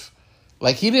aggressive.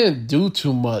 Like, he didn't do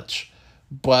too much,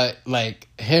 but, like,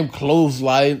 him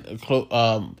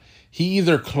he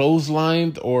either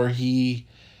clotheslined or he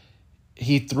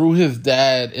threw his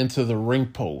dad into the ring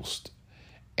post.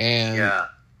 And yeah.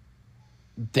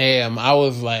 Damn, I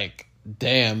was like,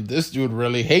 damn, this dude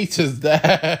really hates his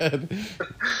dad.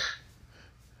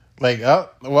 Like, oh,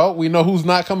 well, we know who's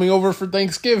not coming over for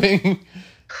Thanksgiving.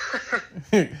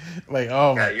 Like,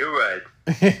 oh, yeah, you're right.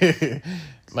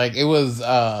 Like, it was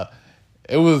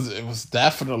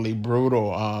definitely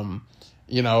brutal.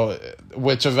 You know,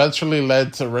 which eventually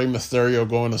led to Rey Mysterio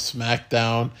going to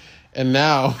SmackDown, and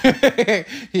now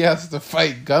he has to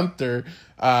fight Gunther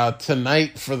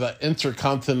tonight for the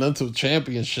Intercontinental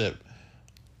Championship.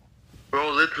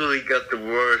 Bro literally got the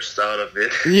worst out of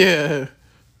it. Yeah.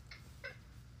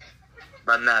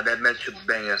 But nah, that match should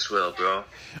bang as well, bro.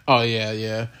 Oh, yeah.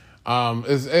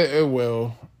 It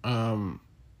will.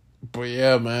 But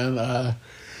yeah, man.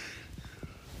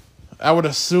 I would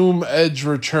assume Edge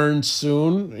returns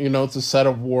soon, you know, to set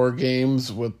up War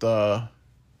Games with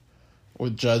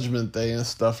Judgment Day and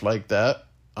stuff like that.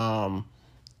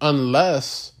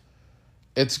 Unless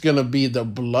it's gonna be the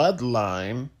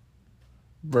Bloodline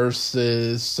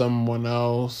versus someone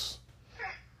else.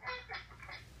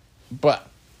 But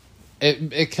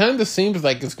it kind of seems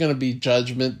like it's gonna be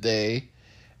Judgment Day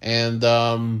and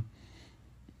the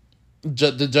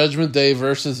Judgment Day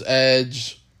versus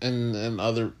Edge and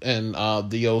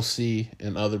the OC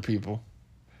and other people.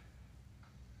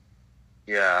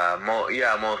 Yeah,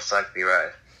 most likely,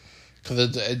 right.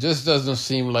 Because it just doesn't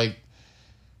seem like.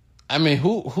 I mean,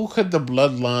 who could the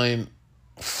Bloodline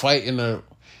fight in a?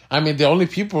 I mean, the only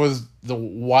people is the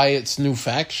Wyatt's new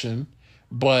faction,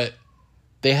 but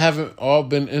they haven't all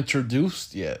been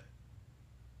introduced yet.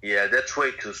 Yeah, that's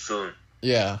way too soon.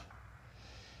 Yeah.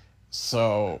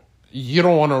 So you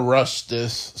don't want to rush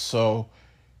this. So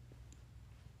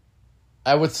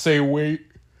I would say wait.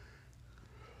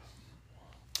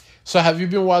 So have you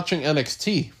been watching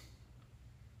NXT?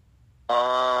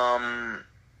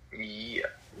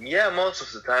 Yeah, most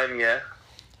of the time, yeah.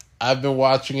 I've been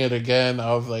watching it again.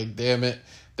 I was like, damn it.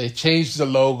 They changed the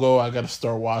logo. I got to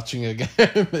start watching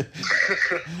again.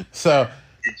 So,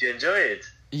 did you enjoy it?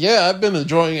 Yeah, I've been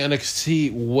enjoying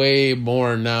NXT way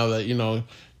more now that, you know,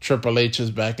 Triple H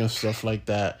is back and stuff like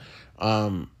that.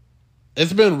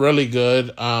 It's been really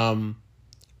good. I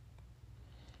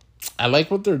like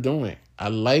what they're doing.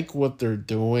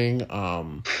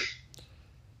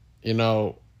 You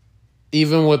know,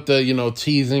 even with the, you know,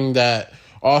 teasing that,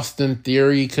 Austin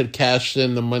Theory could cash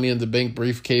in the Money in the Bank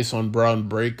briefcase on Braun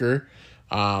Breaker.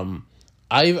 I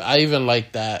even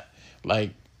like that.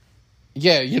 Like,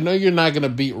 yeah, you're not gonna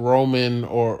beat Roman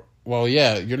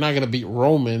you're not gonna beat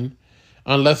Roman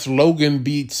unless Logan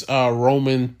beats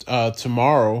Roman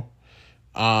tomorrow.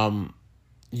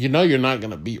 You're not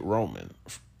gonna beat Roman.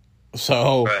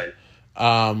 So, Right.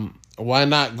 why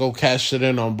not go cash it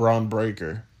in on Braun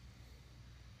Breaker?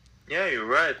 Yeah, you're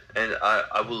right, and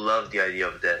I would love the idea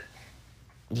of that.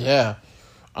 Yeah.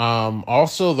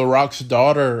 Also, The Rock's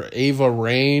daughter, Ava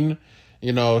Raine,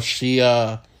 she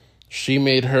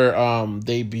made her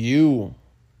debut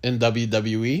in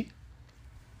WWE.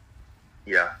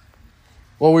 Yeah,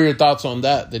 What were your thoughts on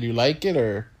that? Did you like it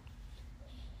or?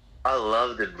 I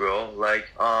loved it, bro. Like,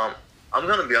 I'm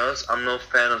gonna be honest, I'm no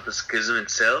fan of the schism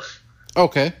itself.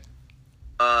 Okay.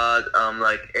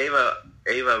 Like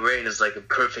Ava Raine is like a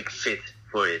perfect fit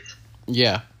for it.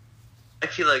 Yeah. I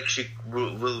feel like she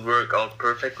will work out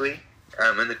perfectly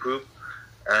in the group,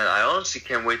 and I honestly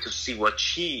can't wait to see what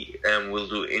she will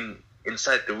do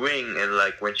inside the ring and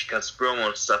like when she cuts promo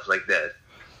and stuff like that.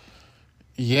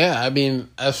 Yeah, I mean,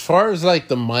 as far as like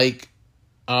the mic,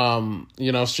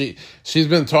 she's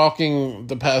been talking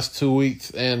the past 2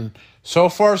 weeks, and so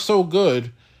far so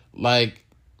good. Like,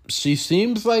 she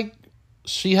seems like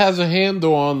she has a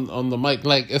handle on the mic.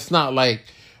 Like, it's not like,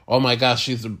 oh my gosh,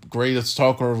 she's the greatest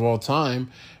talker of all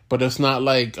time, but it's not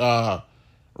like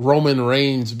Roman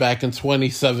Reigns back in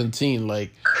 2017.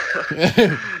 Like,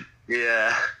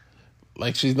 Yeah.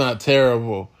 like she's not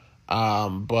terrible.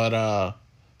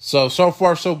 So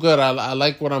far so good. I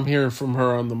like what I'm hearing from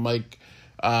her on the mic.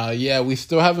 Yeah, we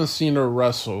still haven't seen her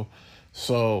wrestle,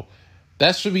 so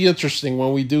that should be interesting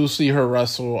when we do see her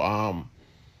wrestle.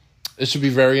 It should be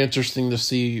very interesting to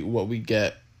see what we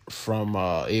get from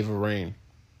Ava Raine.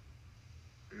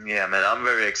 Yeah, man, I'm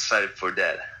very excited for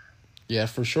that. Yeah,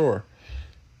 for sure.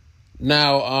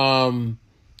 Now,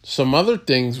 some other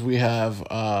things we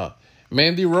have.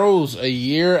 Mandy Rose, a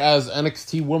year as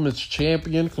NXT Women's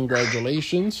Champion.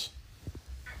 Congratulations.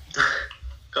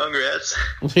 Congrats.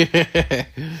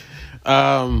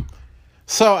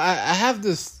 So I have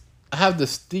this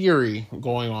theory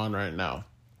going on right now.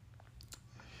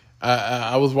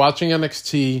 I was watching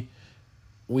NXT.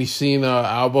 We seen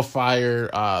Alba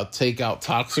Fire take out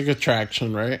Toxic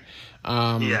Attraction, right?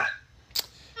 Yeah.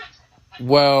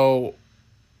 Well,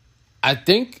 I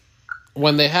think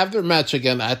when they have their match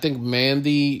again, I think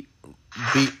Mandy's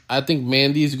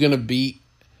gonna beat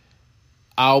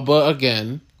Alba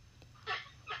again.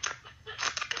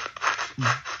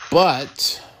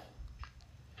 But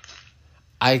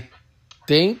I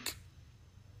think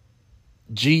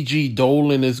Gigi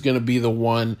Dolan is going to be the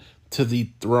one to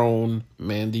dethrone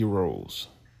Mandy Rose.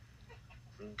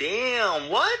 Damn,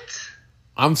 what?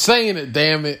 I'm saying it,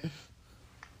 damn it.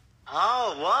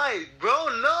 How? Why?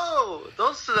 Bro, no!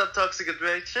 Don't set up Toxic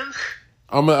Attraction.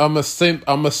 I'm a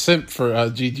simp for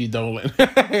Gigi Dolan. Who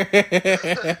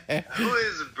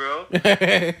is it, bro?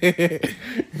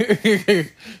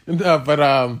 No, but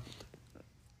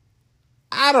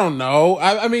I don't know.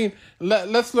 I mean,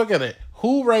 let's look at it.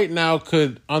 Who right now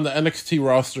could on the NXT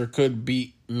roster could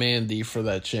beat Mandy for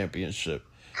that championship?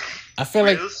 I feel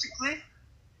Realistically?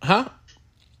 Huh?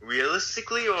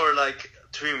 Realistically, or like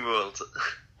Dream World?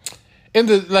 In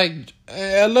the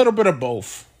a little bit of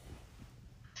both.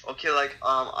 Okay, like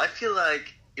I feel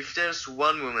like if there's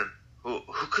one woman who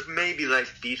could maybe like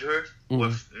beat her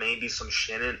with maybe some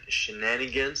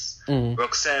shenanigans,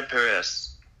 Roxanne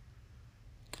Perez.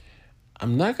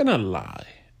 I'm not gonna lie.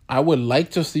 I would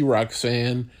like to see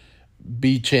Roxanne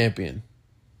be champion.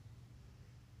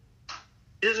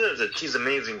 She deserves it. She's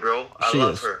amazing, bro. I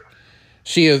love her.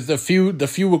 She is. The feud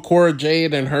with Cora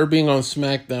Jade and her being on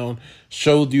SmackDown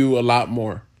showed you a lot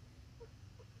more.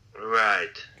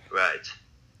 Right.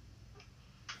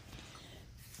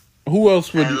 Who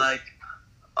else would and you...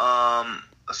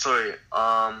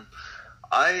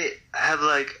 I have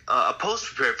like a post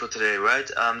prepared for today, right?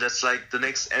 That's like the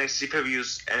next NXT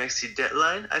pay-per-view's NXT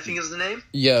Deadline, I think is the name.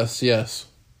 Yes.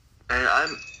 And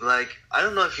I'm like, I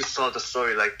don't know if you saw the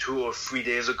story like 2 or 3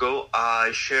 days ago.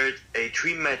 I shared a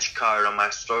 3-match card on my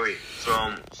story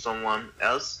from someone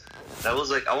else. That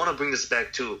was like, I want to bring this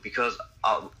back too, because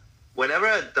whenever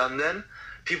I've done them,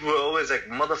 people were always like,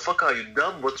 motherfucker, are you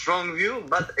dumb? What's wrong with you?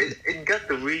 But it got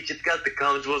the reach, it got the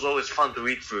comments. It was always fun to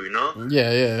read through, you know?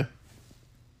 Yeah.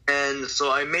 And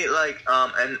so I made like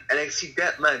an NXT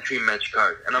Deadline 3-match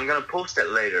card, and I'm gonna post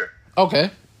that later. Okay.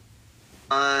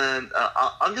 And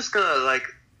I'm just gonna like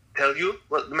tell you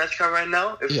what the match card right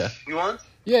now, if you want.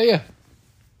 Yeah.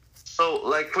 So,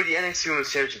 like, for the NXT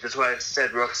Women's Championship, that's why I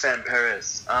said Roxanne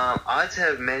Perez. I'd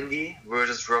have Mandy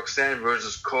versus Roxanne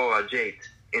versus Cora Jade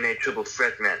in a triple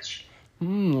threat match.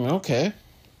 Okay.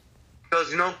 Because,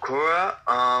 you know, Cora,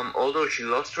 although she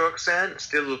lost to Roxanne,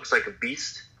 still looks like a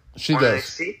beast. She on does.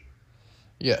 NXT.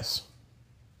 Yes.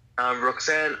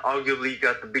 Roxanne arguably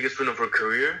got the biggest win of her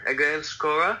career against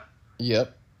Cora.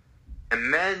 Yep.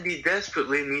 And Mandy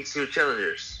desperately needs new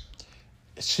challengers.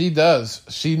 She does.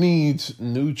 She needs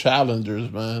new challengers,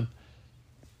 man.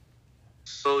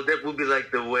 So that would be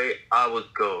like the way I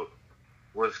would go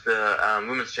with the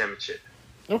Women's Championship.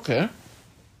 Okay.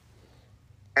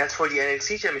 As for the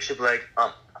NXT Championship, like,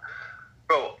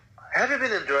 bro, have you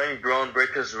been enjoying Braun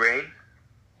Breaker's reign?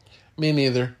 Me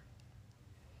neither.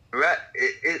 Right?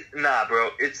 Nah, bro.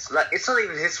 It's not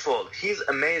even his fault. He's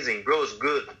amazing. Bro's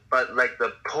good. But, like,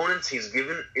 the opponents he's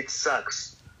given, it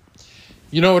sucks.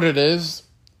 You know what it is?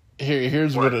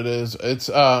 Here's what it is. It's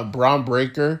Braun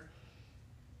Breaker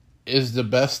is the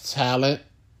best talent,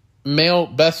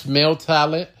 best male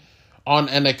talent on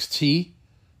NXT.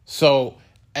 So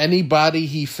anybody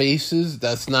he faces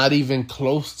that's not even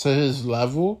close to his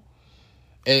level,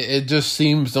 it just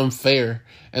seems unfair.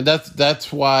 And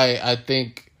that's why I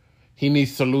think he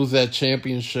needs to lose that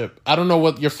championship. I don't know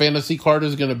what your fantasy card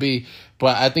is going to be,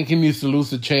 but I think he needs to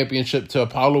lose the championship to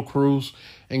Apollo Crews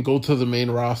and go to the main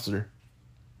roster.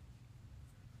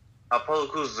 Apollo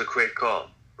Crews is a great call.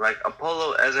 Like,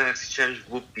 Apollo as an NXT champion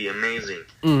would be amazing.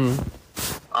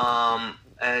 Mm-hmm.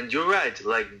 And you're right.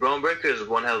 Like, Braun Breaker is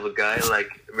one hell of a guy. Like,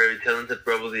 very talented,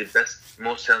 probably the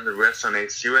most talented wrestler on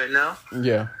NXT right now.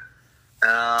 Yeah.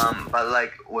 But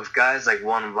like with guys like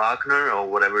Von Wagner or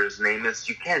whatever his name is,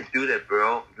 you can't do that,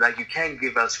 bro. Like, you can't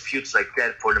give us feuds like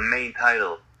that for the main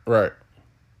title. Right.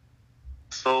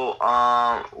 So,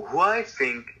 who I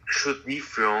think should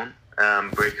dethrone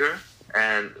Breaker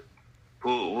and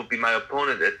who would be my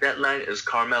opponent at that line is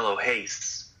Carmelo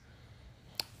Hayes.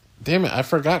 Damn it, I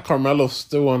forgot Carmelo's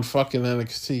still on fucking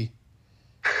NXT.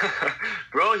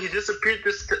 Bro, he disappeared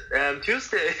this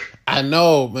Tuesday. I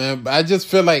know, man. But I just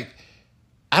feel like,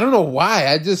 I don't know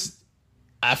why.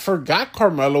 I forgot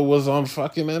Carmelo was on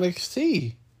fucking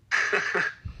NXT.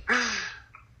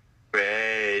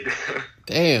 Great.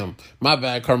 Damn. My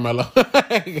bad, Carmelo.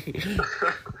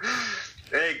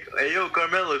 Hey, yo,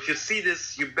 Carmelo, if you see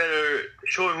this, you better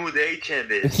show him who the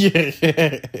A-champ is. Yeah.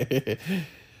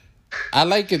 I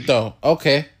like it, though.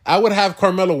 Okay. I would have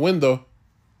Carmelo win, though.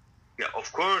 Yeah,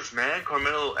 of course, man.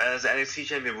 Carmelo as NXT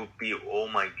champion would be, oh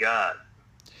my god.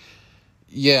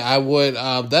 Yeah, I would.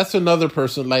 That's another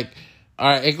person. Like, all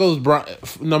right, it goes.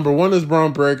 Number one is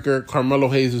Braun Breaker. Carmelo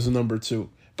Hayes is number two,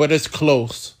 but it's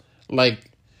close. Like,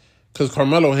 because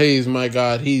Carmelo Hayes, my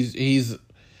God, they've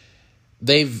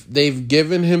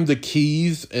given him the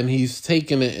keys and he's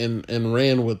taken it and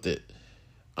ran with it.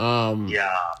 Yeah,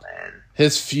 man.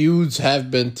 His feuds have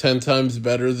been 10 times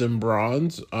better than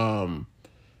Braun's. No,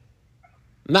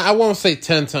 I won't say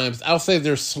 10 times. I'll say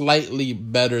they're slightly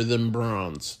better than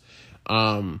Braun's.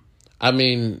 I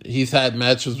mean, he's had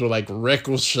matches with like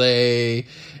Ricochet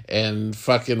and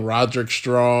fucking Roderick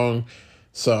Strong.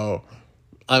 So,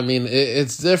 I mean,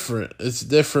 it's different. It's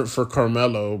different for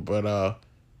Carmelo, but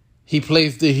he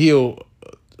plays the heel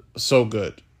so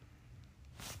good.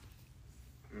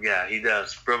 Yeah, he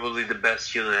does. Probably the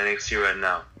best heel in NXT right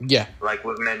now. Yeah. Like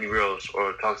with Mandy Rose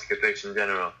or Toxic Attraction in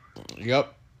general.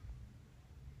 Yep.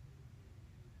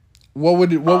 What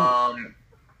would it... Huh?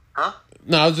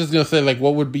 No, I was just going to say, like,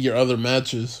 what would be your other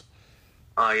matches?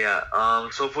 Yeah.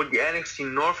 So for the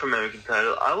NXT North American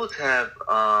title, I would have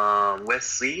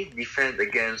Wesley defend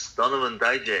against Donovan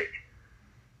Dijak.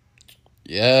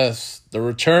 Yes, the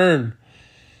return.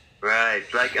 Right.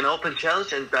 Like an open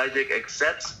challenge, and Dijak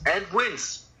accepts and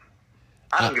wins.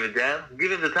 I don't give a damn.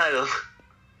 Give him the title.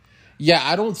 Yeah,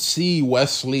 I don't see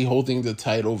Wesley holding the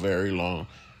title very long.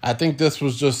 I think this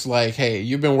was just like, hey,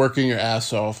 you've been working your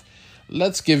ass off.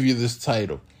 Let's give you this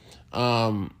title.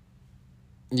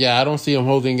 Yeah, I don't see him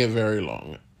holding it very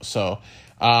long. So,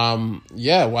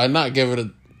 yeah, why not give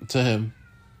it to him?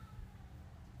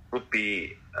 Would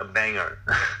be a banger.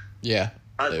 Yeah.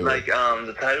 Like,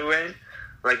 the title reign,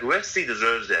 like, Wesley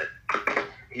deserves that.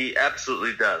 He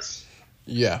absolutely does.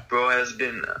 Yeah. Bro has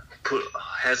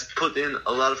put in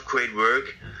a lot of great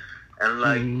work. And,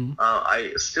 like,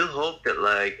 I still hope that,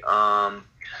 like,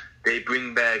 they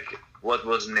bring back, what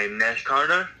was his name, Nash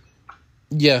Carter?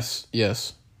 Yes.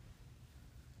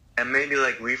 And maybe,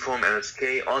 like, reform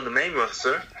NSK on the main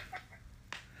roster.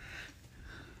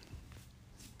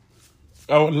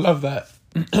 I would love that.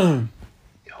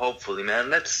 Hopefully, man.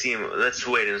 Let's see. Let's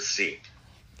wait and see.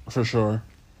 For sure.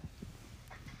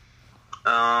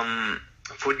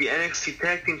 For the NXT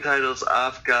Tag Team titles,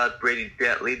 I've got Brady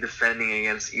Deadly defending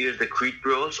against either the Creed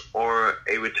Bros or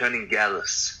a returning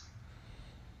Gallus.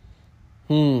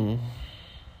 What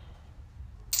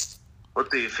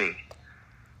do you think?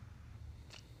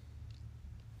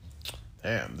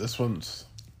 Damn, this one's...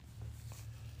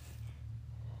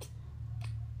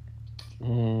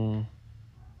 I'm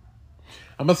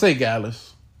gonna say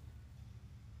Gallus.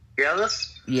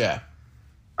 Gallus? Yeah.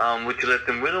 Would you let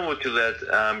them win or would you let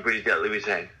Brady Deadly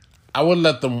retain? I would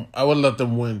let them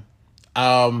win.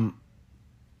 I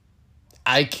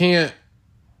can't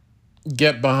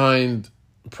get behind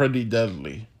Pretty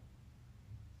Deadly.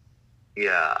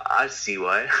 Yeah, I see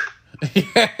why.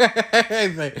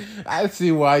 I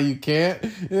see why you can't.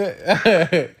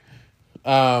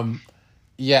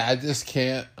 Yeah, I just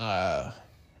can't.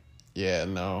 Yeah,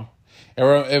 no.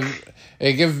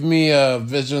 It gives me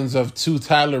visions of two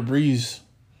Tyler Breeze.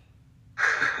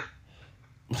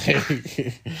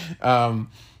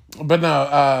 But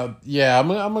no, yeah, I'm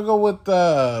gonna go with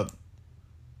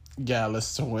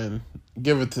Gallus to win.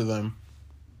 Give it to them.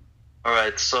 All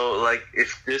right, so like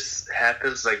if this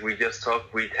happens, like we just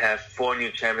talked, we'd have 4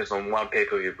 new champions on one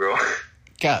pay-per-view, bro.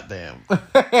 Goddamn.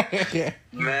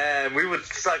 Man, we would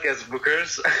suck as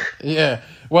bookers. Yeah.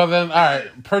 Well then, all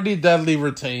right. Pretty Deadly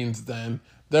retains. Then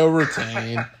they'll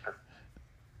retain.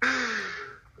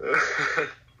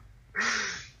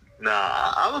 Nah,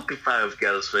 I would be fine with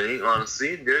Gallus winning.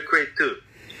 Honestly, they're great too.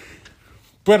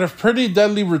 But if Pretty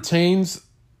Deadly retains,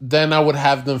 then I would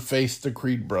have them face the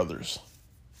Creed brothers.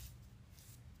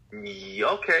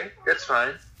 Okay, that's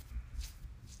fine.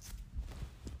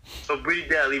 So Pretty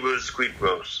Deadly versus Creed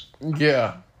Bros.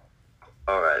 Yeah.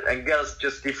 Alright, and Gallus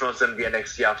just dethrones them the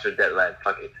NXT after deadline.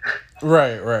 Fuck it.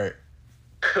 Right.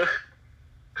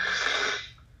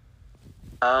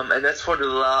 And that's for the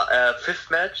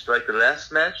 5th match, like the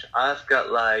last match. I've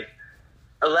got like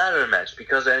a ladder match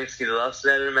because NXT loves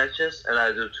ladder matches, and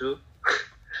I do too.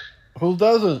 Who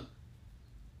doesn't?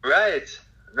 Right.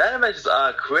 Ladder matches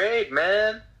are great,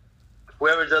 man.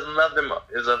 Whoever doesn't love them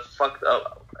is a fucked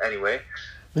up. Anyway.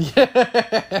 So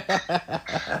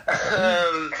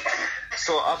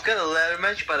I've got a ladder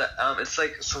match, but it's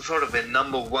like some sort of a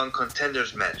number 1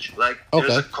 contenders match. Like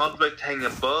there's a contract hanging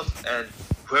above, and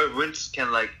whoever wins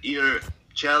can like either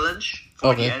challenge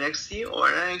for the NXT or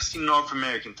an NXT North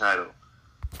American title.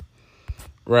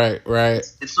 Right.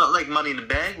 It's not like Money in the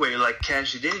Bank where you like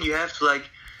cash it in. You have to like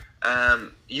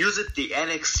use it the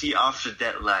NXT after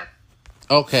deadline.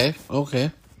 Okay.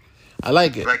 I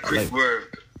like it. Like quick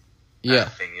work. Yeah.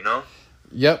 Thing, you know?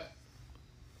 Yep.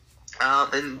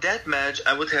 In that match,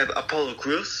 I would have Apollo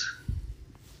Crews,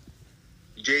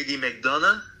 JD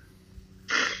McDonough,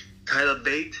 Tyler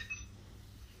Bate,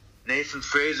 Nathan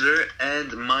Fraser,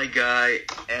 and my guy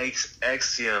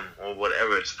Axiom, or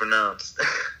whatever it's pronounced.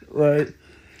 Right.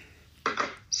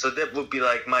 So that would be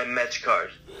like my match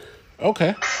card.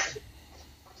 Okay.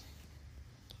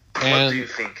 And what do you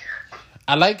think?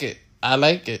 I like it.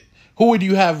 Who would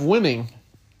you have winning?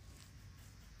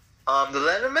 The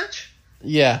ladder match?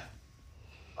 Yeah.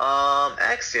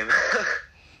 Axiom.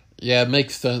 Yeah, it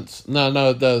makes sense. No,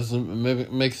 it does.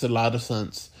 It makes a lot of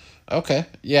sense. Okay.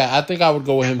 Yeah, I think I would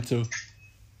go with him too.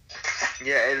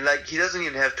 Yeah, and like he doesn't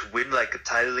even have to win like a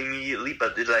title immediately,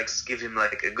 but it like gives him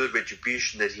like a good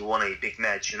retribution that he won a big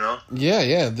match, you know?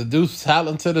 Yeah. The dude's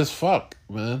talented as fuck,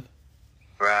 man.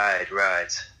 Right.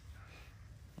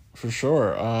 For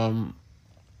sure.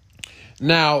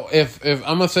 Now, if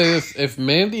I'm gonna say this, if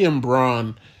Mandy and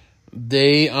Braun,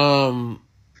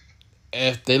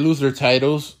 if they lose their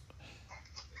titles,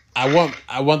 I want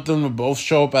them to both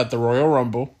show up at the Royal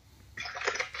Rumble.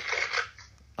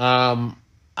 I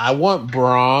want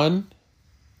Braun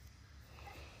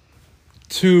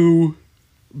to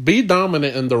be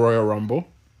dominant in the Royal Rumble.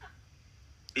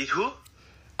 Beat who?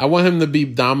 I want him to be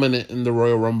dominant in the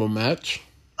Royal Rumble match.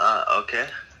 Okay.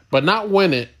 But not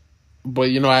win it.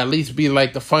 But, at least be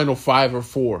like the final 5 or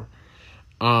 4.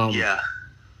 Yeah.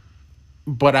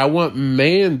 But I want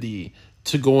Mandy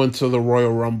to go into the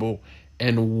Royal Rumble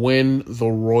and win the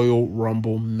Royal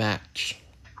Rumble match.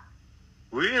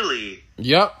 Really?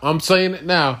 Yep, I'm saying it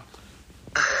now.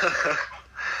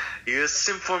 You a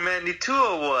simp for Mandy too,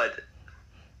 or what?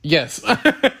 Yes. God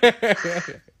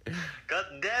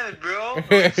damn it, bro.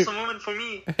 It's a moment for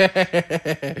me.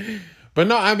 But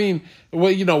no, I mean,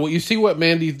 well, you see what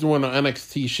Mandy's doing on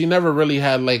NXT. She never really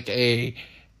had like a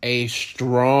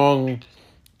strong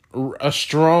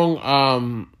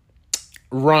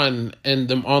run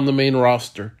on the main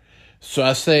roster. So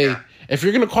I say, if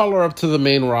you're gonna call her up to the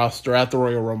main roster at the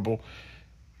Royal Rumble,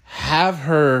 have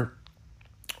her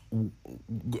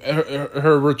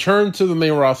her return to the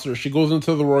main roster. She goes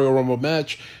into the Royal Rumble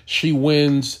match. She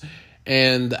wins,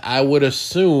 and I would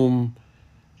assume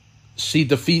she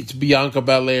defeats Bianca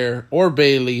Belair or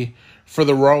Bayley for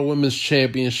the Raw Women's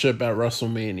Championship at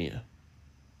WrestleMania.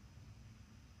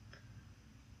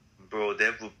 Bro,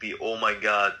 that would be, oh my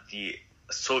god, the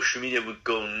social media would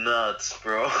go nuts,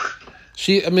 bro.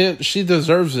 She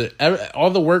deserves it. All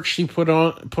the work she put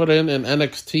in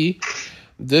NXT,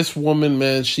 this woman,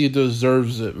 man, she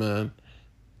deserves it, man.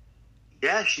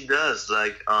 Yeah, she does.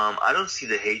 Like, I don't see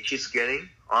the hate she's getting,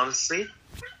 honestly.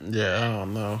 Yeah, I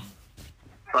don't know.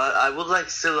 But I would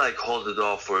still hold it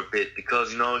off for a bit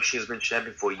because, she's been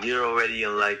champion for a year already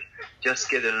and just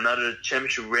get another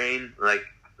championship reign,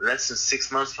 less than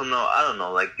 6 months from now. I don't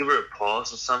know, give her a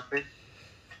pause or something.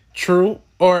 True.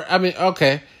 Or,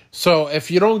 okay. So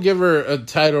if you don't give her a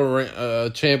title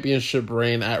championship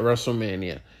reign at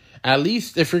WrestleMania, at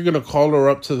least if you're going to call her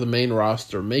up to the main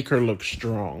roster, make her look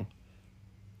strong.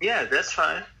 Yeah, that's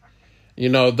fine.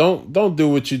 Don't do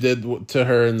what you did to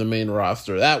her in the main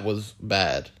roster. That was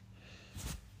bad.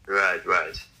 Right.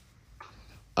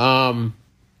 Let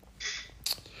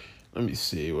me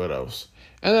see what else.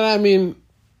 And then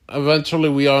eventually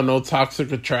we all know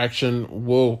Toxic Attraction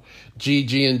will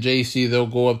GG and JC, they'll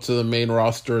go up to the main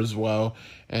roster as well,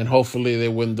 and hopefully they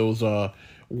win those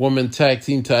women tag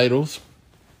team titles.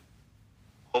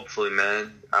 Hopefully,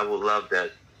 man. I would love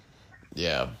that.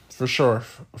 Yeah, for sure.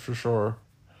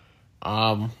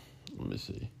 Let me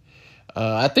see.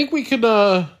 I think we could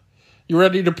you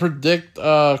ready to predict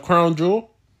Crown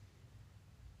Jewel?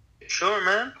 Sure,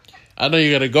 man. I know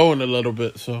you gotta go in a little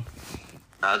bit, so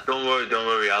don't worry.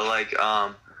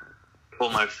 I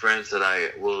told my friends that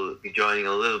I will be joining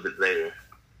a little bit later.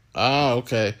 Ah,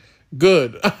 okay.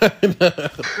 Good.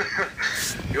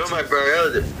 You're my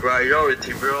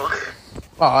priority, bro.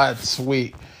 Oh, that's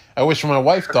sweet. I wish my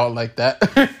wife thought like that.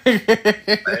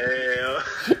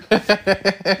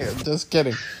 Just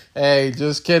kidding. Hey,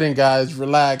 just kidding, guys.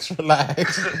 Relax.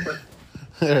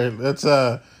 Here,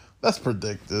 let's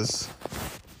predict this.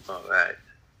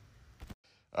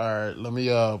 All right, let me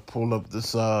pull up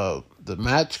this the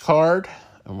match card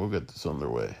and we'll get this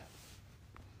underway.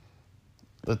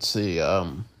 Let's see.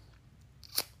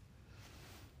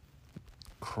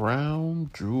 Crown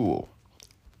Jewel.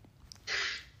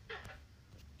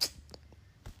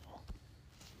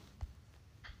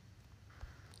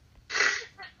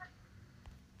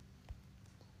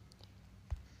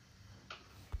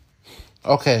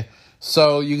 Okay,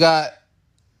 so you got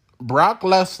Brock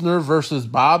Lesnar versus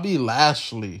Bobby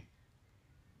Lashley.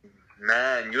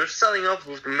 Man, you're starting off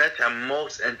with the match I'm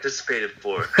most anticipated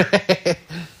for.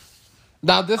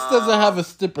 Now, this doesn't have a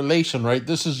stipulation, right?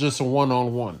 This is just a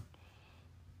one-on-one.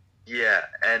 Yeah,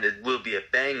 and it will be a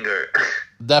banger.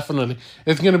 Definitely.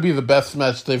 It's going to be the best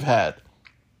match they've had.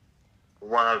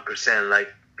 100%.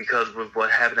 Because with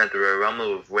what happened at the Royal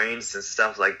Rumble with Reigns and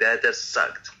stuff like that, that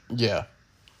sucked. Yeah.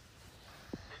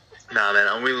 Nah, man,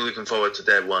 I'm really looking forward to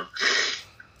that one.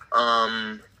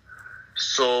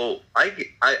 So I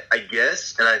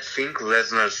guess, and I think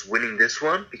Lesnar's winning this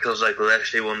one because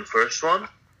Lashley won the first one.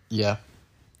 Yeah.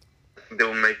 That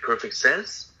will make perfect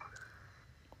sense.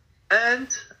 And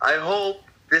I hope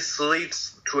this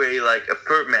leads to a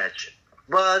third match,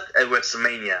 but at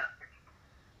WrestleMania.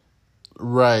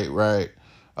 Right.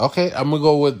 Okay, I'm gonna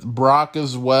go with Brock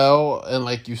as well, and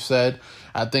like you said,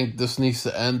 I think this needs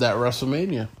to end at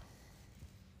WrestleMania.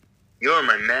 You're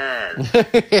my man.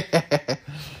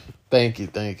 Thank you.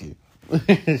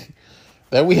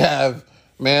 Then we have,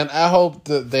 man, I hope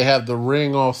that they have the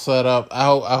ring all set up. I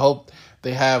hope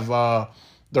they have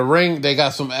the ring. They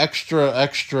got some extra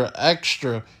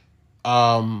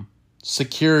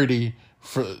security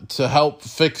to help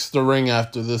fix the ring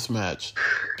after this match,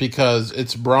 because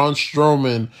it's Braun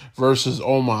Strowman versus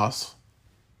Omos.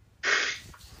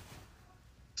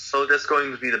 So that's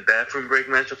going to be the bathroom break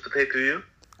match of the pay-per-view?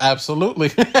 Absolutely.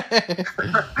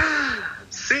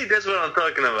 See, that's what I'm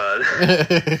talking about.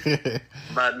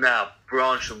 But now,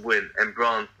 Braun should win, and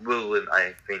Braun will win,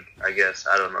 I guess.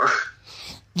 I don't know.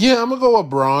 Yeah, I'm going to go with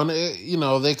Braun.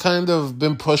 They kind of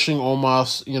been pushing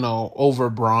Omos, over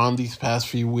Braun these past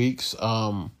few weeks. So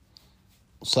I'm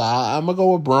going to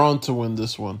go with Braun to win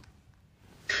this one.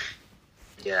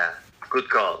 Yeah, good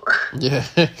call. Yeah.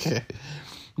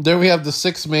 Then we have the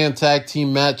 6-man tag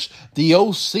team match, the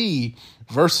OC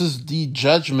versus the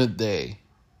Judgment Day.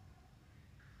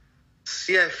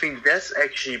 See, I think that's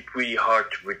actually pretty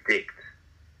hard to predict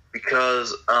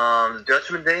because the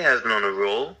Judgment Day has been on a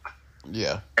roll.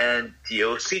 Yeah. And the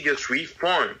OC just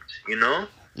reformed,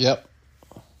 Yep.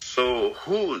 So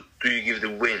who do you give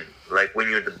the win, when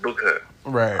you're the booker?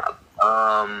 Right.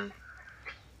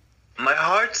 My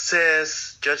heart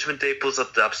says Judgment Day pulls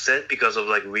up the upset because of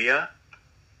like Rhea,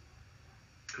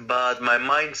 but my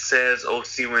mind says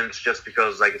OC wins just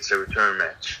because like it's a return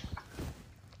match.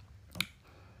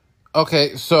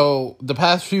 Okay, so the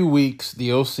past few weeks,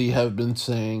 the OC have been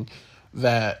saying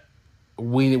that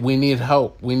we need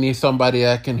help. We need somebody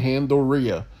that can handle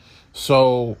Rhea.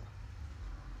 So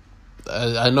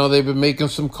I know they've been making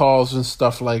some calls and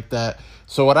stuff like that.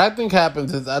 So what I think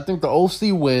happens is I think the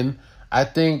OC win. I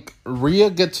think Rhea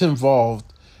gets involved,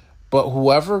 but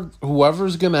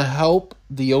whoever's gonna help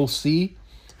the OC,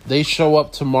 they show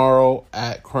up tomorrow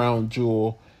at Crown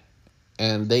Jewel,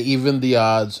 and they even the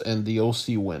odds, and the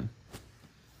OC win.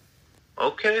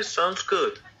 Okay, sounds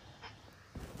good.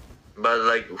 But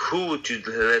like, who would you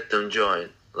let them join?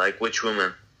 Like, which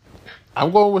woman?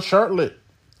 I'm going with Charlotte.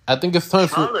 I think it's time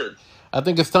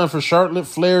for Charlotte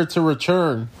Flair to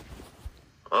return.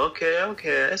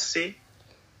 Okay, I see.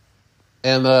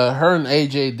 And her and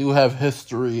AJ do have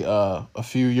history. A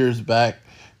few years back,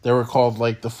 they were called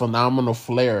like the Phenomenal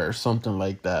Flair or something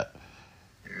like that.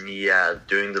 Yeah,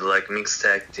 during the like mixed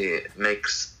tag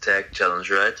challenge,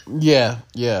 right? Yeah.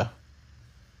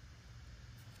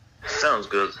 Sounds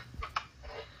good.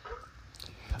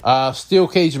 Steel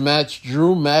cage match: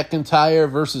 Drew McIntyre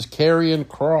versus Karrion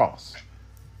Kross.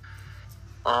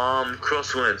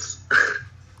 Cross wins.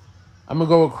 I'm gonna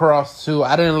go with Kross too.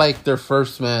 I didn't like their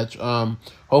first match.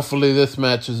 Hopefully this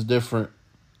match is different.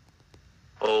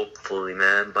 Hopefully,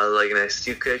 man. But like in a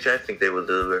steel cage, I think they will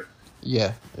deliver.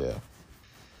 Yeah.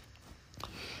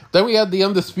 Then we had the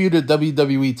undisputed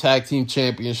WWE Tag Team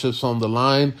Championships on the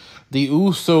line. The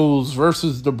Usos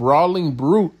versus the Brawling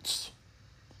Brutes.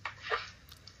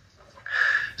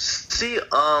 See,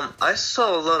 I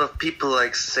saw a lot of people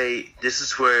like say this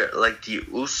is where like the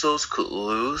Usos could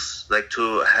lose, like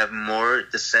to have more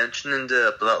dissension in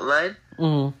the bloodline.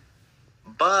 Mm-hmm.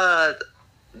 But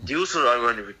the Usos are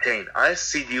going to retain. I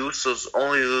see the Usos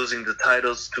only losing the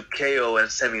titles to KO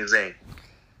and Sami Zayn.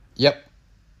 Yep.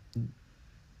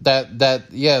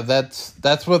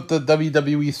 That's what the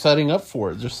WWE is setting up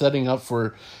for. They're setting up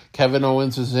for Kevin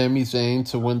Owens and Sami Zayn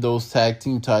to win those tag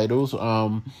team titles.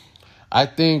 I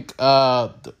think,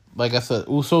 like I said,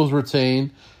 Usos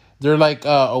retain. They're like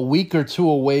a week or two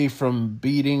away from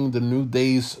beating the New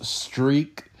Day's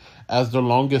streak as the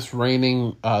longest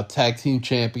reigning tag team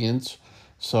champions.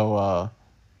 So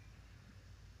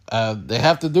they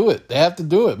have to do it. They have to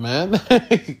do it, man.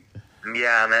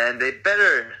 Yeah, man. They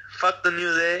better. Fuck the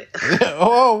New Day.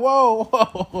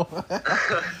 Whoa.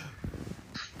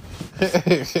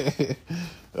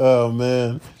 Oh,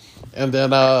 man. And then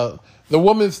the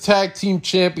women's tag team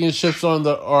championships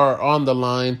are on the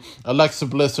line. Alexa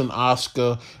Bliss and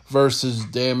Asuka versus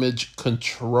Damage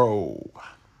Control.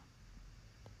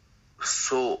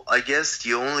 So I guess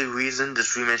the only reason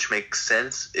this rematch makes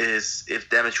sense is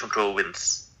if Damage Control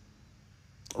wins.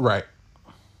 Right.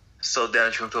 So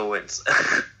Damage Control wins.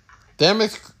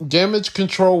 Damage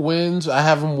Control wins. I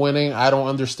have them winning. I don't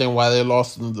understand why they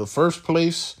lost in the first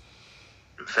place.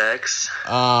 Facts.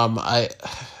 I'm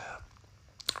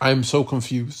so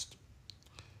confused.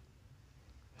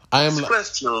 It's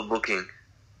questionable booking.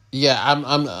 Yeah,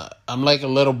 I'm like a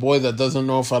little boy that doesn't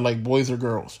know if I like boys or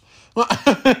girls.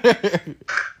 I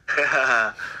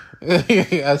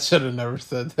should have never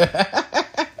said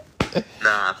that.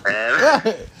 Nah,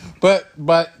 man. but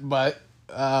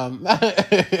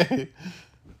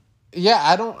yeah,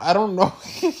 I don't know.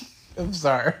 I'm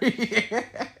sorry.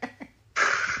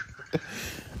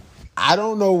 I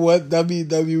don't know what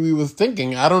WWE was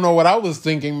thinking. I don't know what I was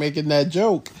thinking making that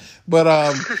joke. But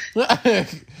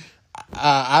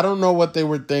I don't know what they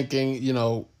were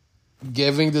thinking,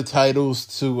 giving the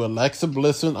titles to Alexa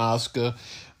Bliss and Asuka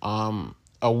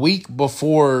a week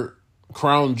before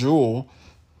Crown Jewel.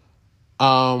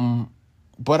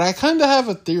 But I kind of have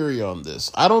a theory on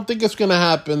this. I don't think it's going to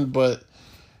happen, but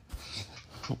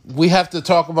we have to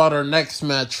talk about our next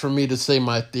match for me to say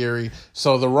my theory.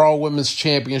 So the Raw Women's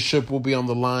Championship will be on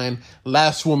the line.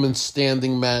 Last women's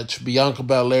standing match, Bianca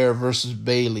Belair versus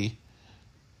Bayley.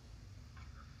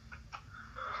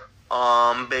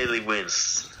 Bayley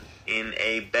wins in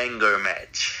a banger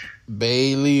match.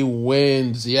 Bayley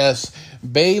wins. Yes,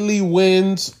 Bayley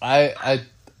wins. I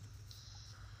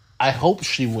hope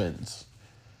she wins.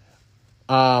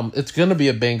 It's gonna be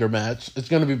a banger match. It's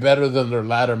gonna be better than their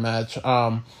ladder match.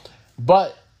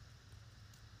 But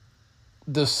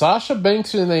does Sasha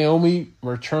Banks and Naomi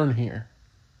return here?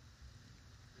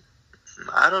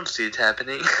 I don't see it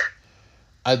happening.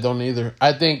 I don't either.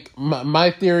 I think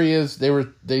my theory is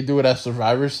they do it as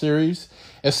Survivor Series.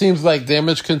 It seems like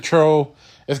Damage Control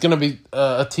It's going to be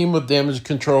a team with Damage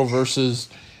Control versus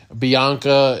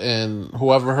Bianca and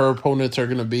whoever her opponents are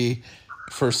going to be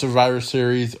for Survivor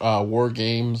Series War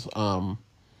Games. But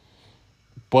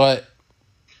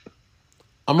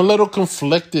I'm a little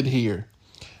conflicted here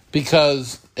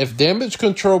because if Damage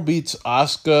Control beats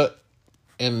Asuka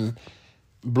and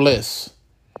Bliss,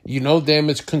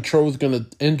 Damage Control is going to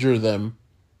injure them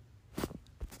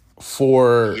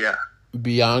for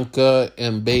Bianca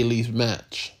and Bayley's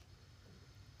match.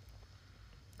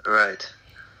 Right.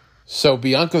 So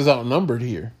Bianca's outnumbered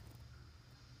here.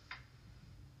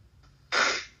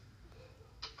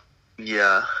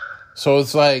 Yeah. So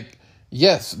it's like,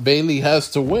 yes, Bayley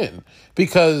has to win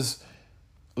because,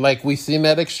 like we seen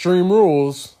at Extreme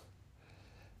Rules,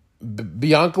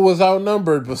 Bianca was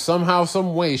outnumbered, but somehow,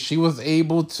 some way, she was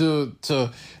able to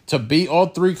beat all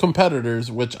three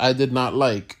competitors, which I did not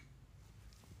like.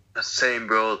 Same,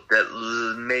 bro.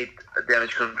 That made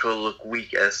Damage Control look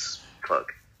weak as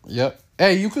fuck. Yep.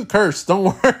 Hey, you could curse. Don't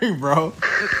worry, bro.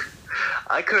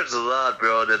 I curse a lot,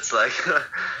 bro. That's like...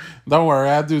 Don't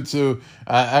worry, I do too.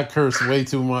 I curse way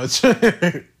too much. You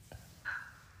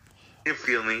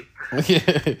feel me?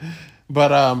 Yeah.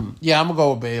 But, I'm going to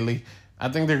go with Bayley. I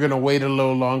think they're going to wait a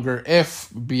little longer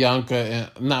if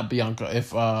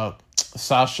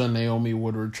Sasha and Naomi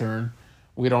would return.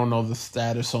 We don't know the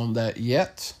status on that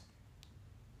yet.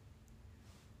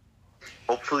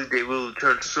 Hopefully they will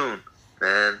return soon,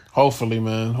 man. Hopefully,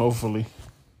 man. Hopefully.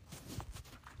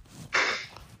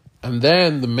 And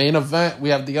then the main event, we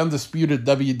have the undisputed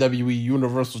WWE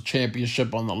Universal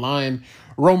Championship on the line.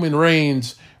 Roman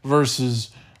Reigns versus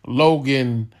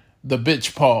Logan the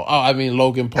bitch Paul. Oh, I mean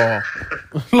Logan Paul.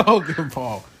 Logan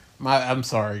Paul. I'm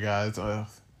sorry, guys.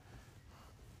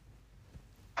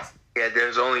 Yeah,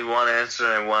 there's only one answer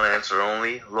and one answer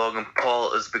only. Logan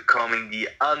Paul is becoming the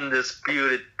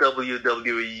undisputed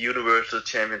WWE Universal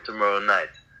Champion tomorrow night.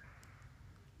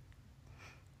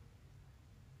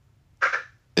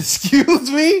 Excuse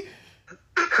me?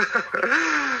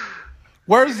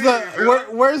 Where's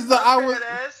the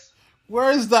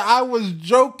I was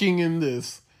joking in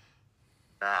this?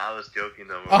 Nah, I was joking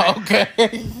though. Oh,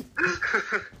 okay.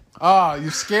 Oh, you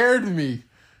scared me.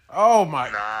 Oh my.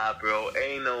 Nah, bro,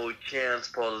 ain't no chance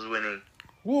Paul is winning.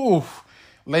 Woo.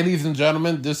 Ladies and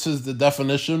gentlemen, this is the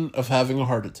definition of having a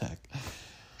heart attack.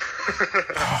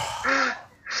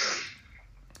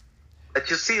 But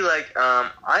you see, like,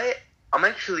 I'm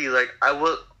actually, like, I'm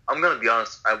gonna be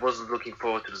honest, I wasn't looking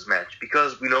forward to this match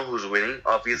because we know who's winning,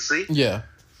 obviously. Yeah.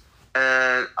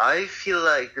 And I feel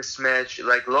like this match,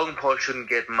 like, Logan Paul shouldn't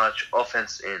get much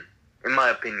offense in my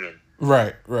opinion.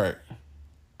 Right, right.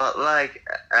 But, like,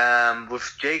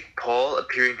 with Jake Paul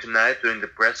appearing tonight during the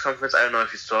press conference, I don't know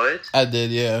if you saw it. I did,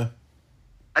 yeah.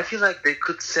 I feel like they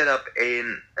could set up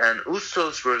an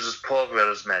Usos versus Paul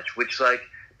Brothers match, which, like,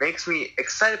 makes me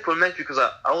excited for a match because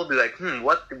I will be like,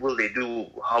 what will they do?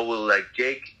 How will, like,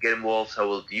 Jake get involved? How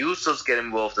will the Usos get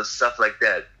involved? And stuff like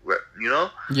that, you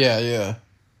know? Yeah, yeah.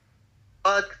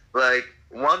 But, like,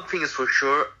 one thing is for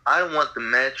sure, I don't want the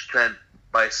match to end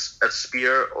by a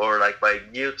spear or, like, by a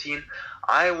guillotine.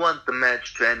 I want the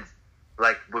match to end,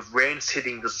 like, with Reigns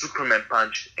hitting the Superman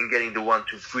punch and getting the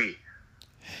 1-2-3.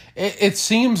 It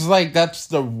seems like that's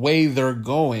the way they're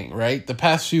going, right? The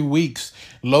past few weeks,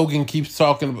 Logan keeps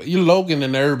talking about Logan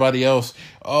and everybody else.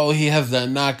 Oh, he has that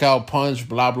knockout punch,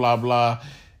 blah, blah, blah.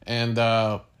 And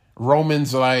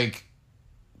Roman's like,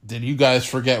 did you guys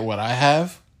forget what I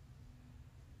have?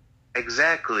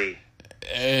 Exactly.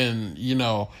 And,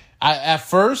 at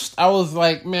first, I was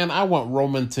like, man, I want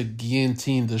Roman to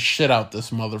guillotine the shit out this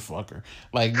motherfucker.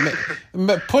 Like,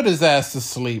 put his ass to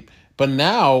sleep. But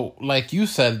now, like you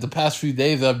said, the past few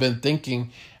days I've been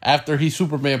thinking, after he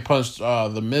Superman punched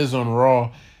The Miz on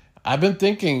Raw, I've been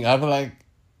like,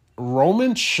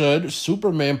 Roman should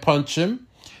Superman punch him,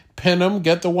 pin him,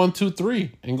 get the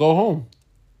 1-2-3, and go home.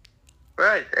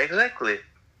 Right, exactly.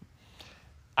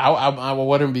 I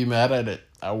wouldn't be mad at it.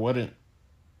 I wouldn't.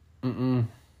 Mm-mm.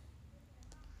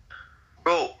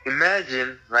 Bro,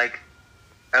 imagine, like,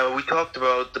 we talked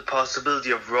about the possibility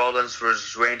of Rollins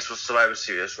versus Reigns for Survivor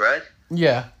Series, right?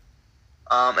 Yeah.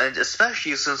 And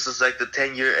especially since it's, like, the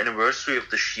 10-year anniversary of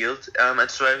the Shield at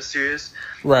Survivor Series.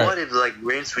 Right. What if, like,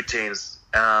 Reigns retains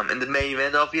in the main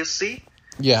event, obviously?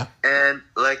 Yeah. And,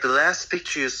 like, the last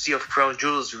picture you see of Crown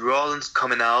Jewel is Rollins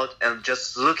coming out and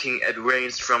just looking at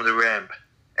Reigns from the ramp.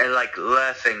 And, like,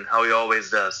 laughing how he always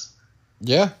does.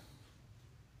 Yeah.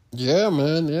 Yeah,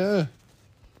 man, yeah.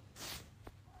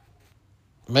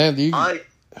 Man, I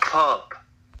pop.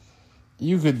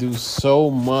 You could do so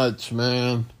much,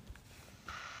 man.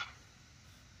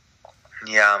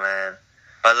 Yeah, man.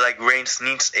 But like Reigns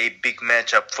needs a big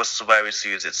matchup for Survivor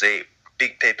Series. It's a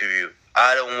big pay-per-view.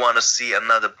 I don't want to see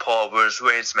another Paul versus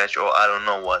Reigns match, or I don't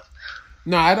know what.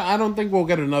 No, I don't think we'll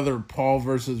get another Paul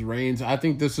versus Reigns. I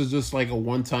think this is just like a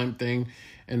one-time thing,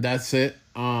 and that's it.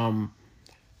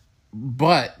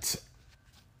 But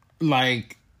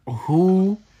like,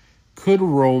 who could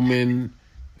Roman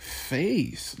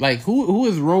face? Like, who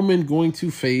is Roman going to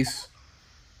face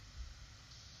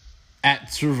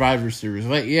at Survivor Series?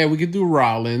 Like, yeah, we could do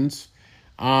Rollins.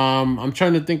 I'm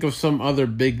trying to think of some other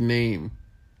big name.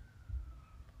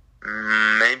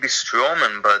 Maybe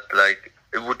Strowman, but like,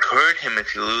 it would hurt him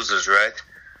if he loses, right?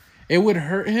 It would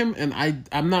hurt him, and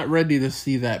I'm not ready to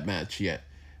see that match yet.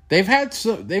 They've had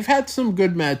some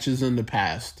good matches in the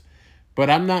past, but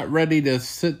I'm not ready to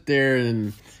sit there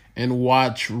and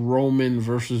watch Roman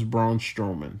versus Braun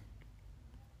Strowman.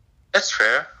 That's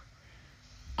fair.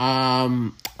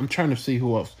 I'm trying to see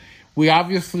who else. We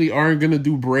obviously aren't gonna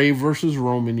do Bray versus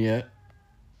Roman yet.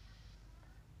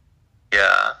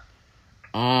 Yeah.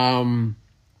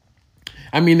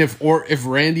 I mean, if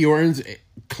Randy Orton's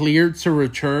cleared to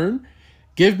return,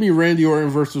 give me Randy Orton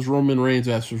versus Roman Reigns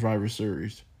at Survivor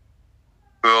Series.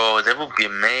 Bro, that would be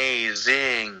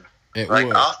amazing. It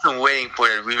would. I've been waiting for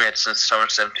that rematch since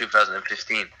SummerSlam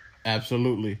 2015.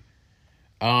 Absolutely.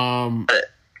 But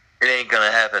it ain't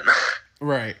gonna happen.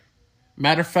 Right.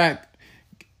 Matter of fact,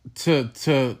 to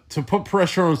put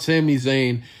pressure on Sami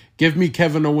Zayn, give me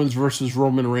Kevin Owens versus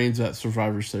Roman Reigns at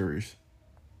Survivor Series.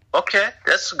 Okay,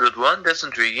 that's a good one. That's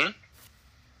intriguing.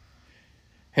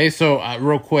 Hey, so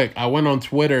real quick, I went on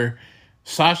Twitter.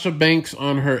 Sasha Banks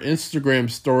on her Instagram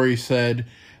story said,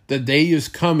 "The day is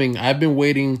coming. I've been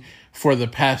waiting for the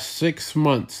past 6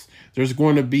 months. There's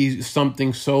going to be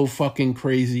something so fucking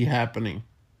crazy happening."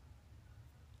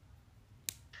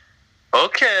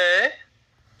 Okay.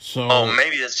 So,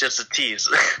 maybe that's just a tease.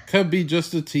 Could be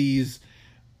just a tease.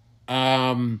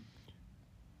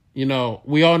 You know,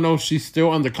 we all know she's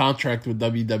still under contract with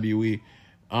WWE.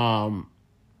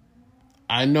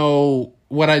 I know,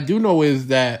 what I do know is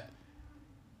that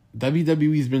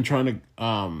WWE's been trying to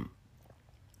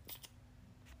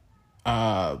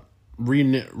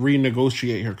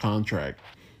renegotiate her contract.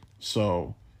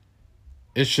 So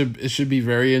it should be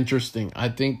very interesting. I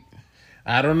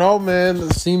don't know, man.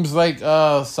 It seems like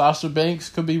Sasha Banks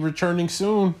could be returning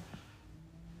soon.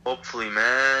 Hopefully,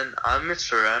 man. I miss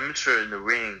her in the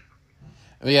ring.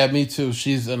 Yeah, me too.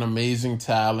 She's an amazing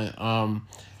talent.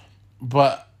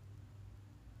 But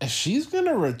if she's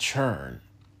gonna return,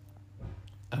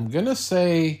 I'm gonna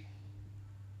say,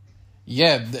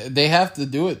 yeah, they have to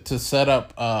do it to set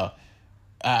up.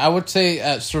 I would say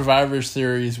at Survivor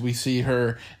Series we see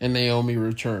her and Naomi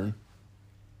return.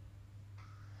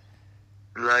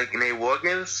 Like in a War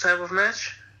Games type of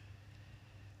match?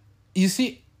 You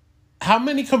see, how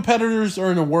many competitors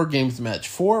are in a War Games match?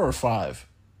 4 or 5?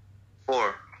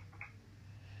 4.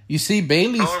 You see,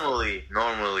 Bayley's... Normally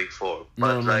 4.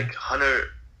 But like Hunter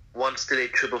once did a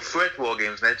triple threat War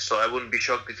Games match, so I wouldn't be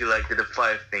shocked if he like did a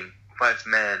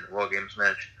 5-man War Games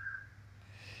match.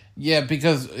 Yeah,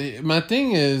 because my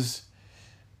thing is,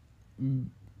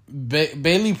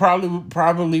 Bayley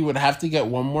probably would have to get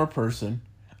one more person,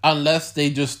 unless they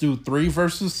just do 3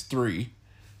 versus 3,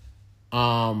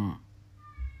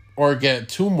 or get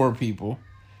 2 more people,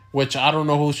 which I don't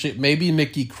know who should. Maybe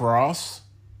Nikki Cross.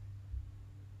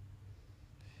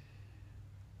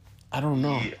 I don't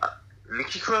know. Yeah,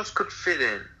 Nikki Cross could fit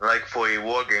in, like, for a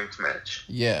War Games match.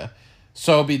 Yeah.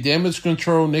 So it'll be Damage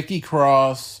Control, Nikki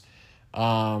Cross,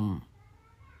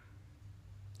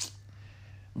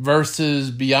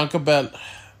 versus Bianca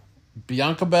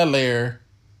Belair.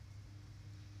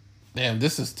 Damn,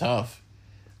 this is tough.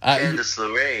 Candice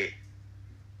LeRae.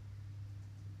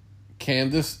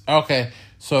 Okay.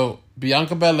 So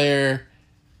Bianca Belair,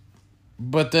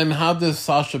 but then how does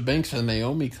Sasha Banks and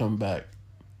Naomi come back?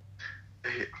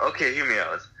 Okay, hear me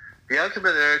out. Bianca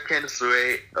Belair, Candice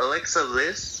LeRae, Alexa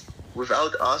Bliss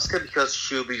without Asuka because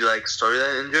she'll be like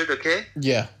storyline injured, okay?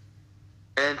 Yeah.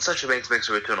 And Sasha Banks makes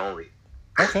a return only.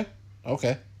 Okay.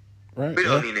 Right. We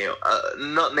don't need Naomi.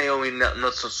 Not Naomi,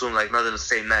 not so soon, like not in the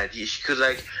same night. She could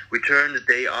like return the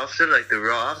day after, like the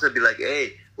Raw after, be like,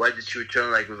 hey, why did you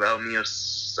return like without me or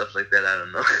stuff like that? I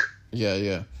don't know.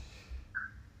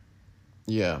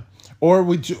 Yeah. Or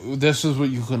this is what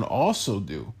you can also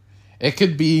do. It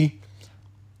could be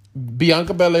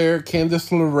Bianca Belair, Candice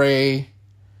LeRae,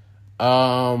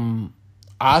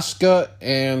 Asuka,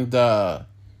 and damn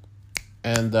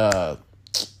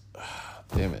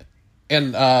it,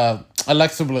 and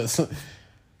Alexa Bliss,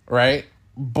 right?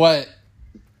 But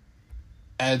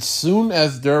as soon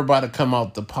as they're about to come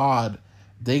out the pod,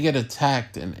 they get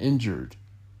attacked and injured.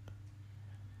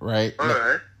 right? All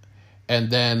right. And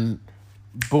then,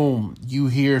 boom, you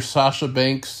hear Sasha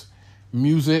Banks'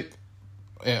 music,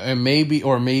 and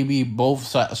maybe both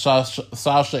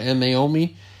Sasha and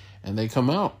Naomi, and they come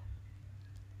out.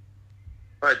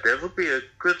 All right, that would be a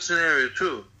good scenario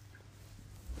too.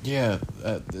 Yeah,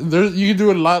 you can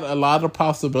do a lot of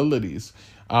possibilities.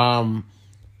 I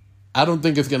don't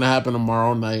think it's gonna happen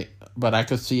tomorrow night, but I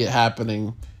could see it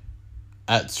happening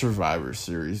at Survivor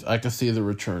Series. I could see the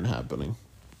return happening.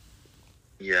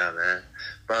 Yeah, man.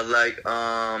 But like,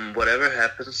 whatever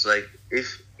happens, like,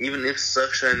 even if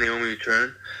Sasha and Naomi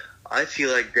return, I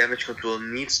feel like Damage Control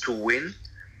needs to win,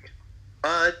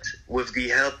 but with the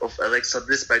help of Alexa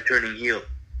Bliss by turning heel.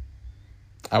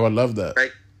 I would love that.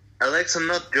 Like, Alexa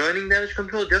not joining Damage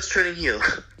Control, just turning heel.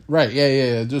 Right?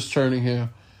 Yeah. Just turning heel.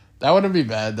 That wouldn't be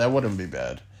bad.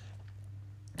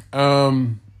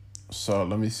 So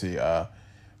let me see.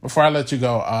 Before I let you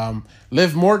go,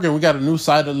 Liv Morgan, we got a new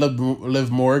side of Liv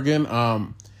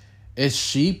Morgan. Is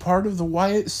she part of the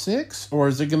Wyatt Six, or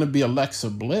is it going to be Alexa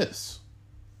Bliss?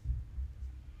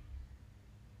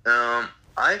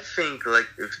 I think, like,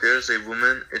 if there's a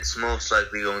woman, it's most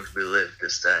likely going to be Liv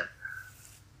this time.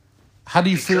 How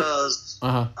do you feel?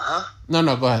 No,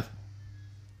 go ahead.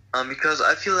 Because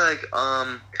I feel like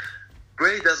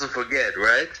Bray doesn't forget,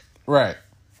 right? Right.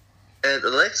 And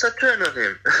Alexa turned on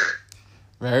him.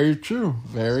 Very true.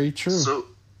 So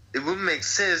it would make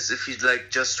sense if he like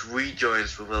just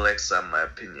rejoins with Alexa, in my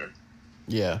opinion.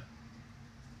 Yeah.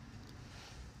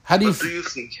 What do you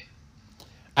think?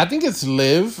 I think it's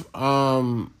Liv.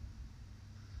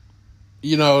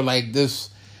 Like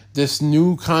this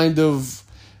new kind of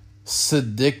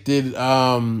seducted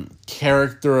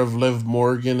character of Liv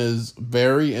Morgan is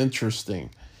very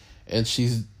interesting, and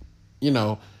she's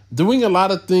doing a lot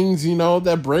of things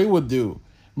that Bray would do.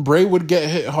 Bray would get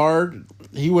hit hard,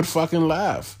 he would fucking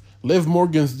laugh. Liv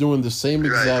Morgan's doing the same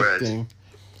exact thing.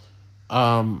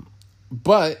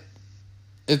 But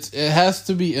it has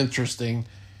to be interesting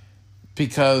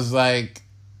because, like,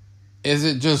 is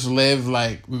it just Liv,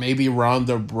 like, maybe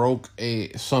Ronda broke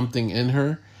something in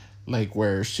her, like,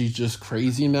 where she's just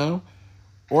crazy now?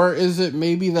 Or is it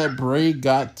maybe that Bray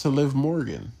got to Liv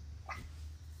Morgan?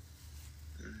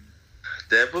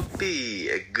 That would be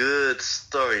a good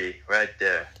story right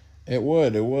there. It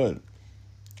would.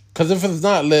 Because if it's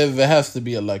not Liv, it has to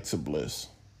be Alexa Bliss.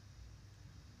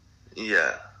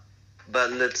 Yeah.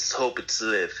 But let's hope it's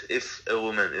Liv, if a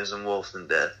woman is involved in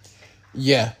that.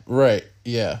 Yeah, right.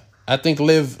 Yeah. I think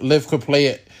Liv could play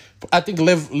it. I think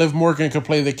Liv Morgan could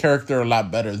play the character a lot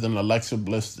better than Alexa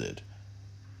Bliss did.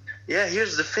 Yeah,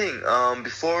 here's the thing.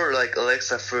 Before, like,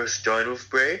 Alexa first joined with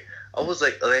Bray, I was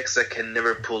like, Alexa can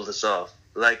never pull this off.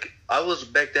 Like,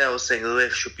 back then I was saying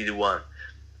Liv should be the one.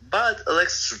 But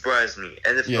Alexa surprised me.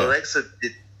 And if Alexa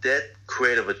did that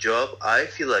great of a job, I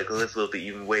feel like Liv will be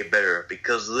even way better.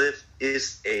 Because Liv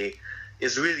is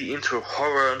really into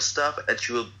horror and stuff, and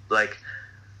she will, like,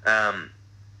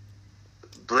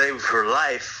 play with her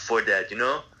life for that,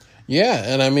 Yeah,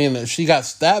 and I mean, she got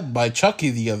stabbed by Chucky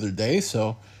the other day,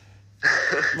 so...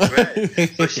 Right.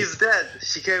 But she's dead.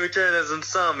 She can't return as a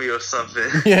zombie or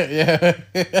something. Yeah.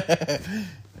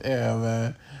 Yeah,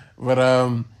 man. But,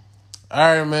 all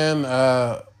right, man.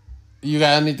 You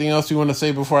got anything else you want to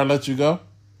say before I let you go?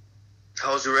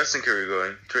 How's your wrestling career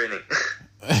going? Training.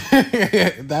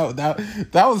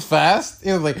 that was fast.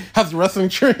 It was like, how's the wrestling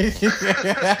training?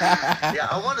 Yeah,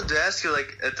 I wanted to ask you,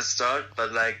 like, at the start,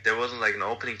 but, like, there wasn't, like, an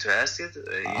opening to ask it.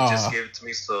 You just gave it to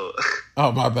me, so...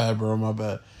 Oh, my bad, bro. My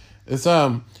bad. It's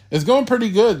going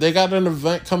pretty good. They got an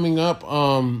event coming up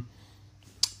the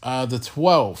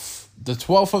 12th. The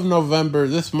 12th of November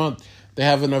this month, they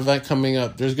have an event coming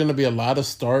up. There's going to be a lot of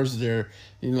stars there,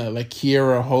 like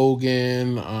Kiera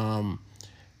Hogan.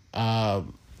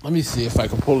 Let me see if I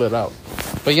can pull it out.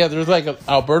 But yeah, there's like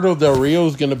Alberto Del Rio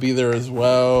is going to be there as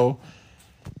well.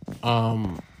 A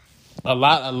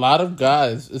lot of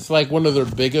guys. It's like one of their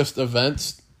biggest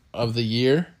events of the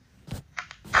year.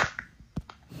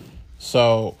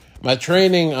 So my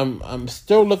training, I'm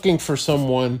still looking for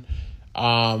someone,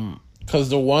 because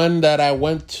the one that I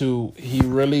went to, he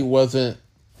really wasn't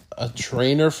a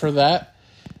trainer for that.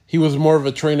 He was more of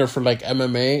a trainer for like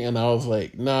MMA, and I was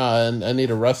like, nah, I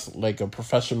need a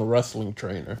professional wrestling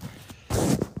trainer.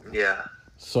 Yeah.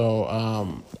 So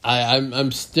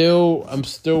I'm still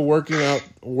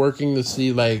working to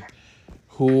see like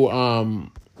who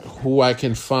I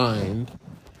can find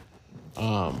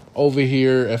over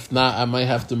here. If not, I might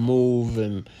have to move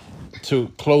and to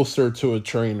closer to a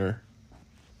trainer.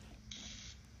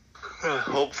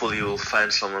 Hopefully you'll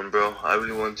find someone, bro. I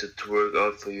really want it to work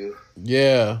out for you.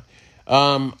 Yeah.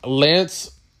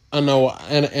 Lance I know,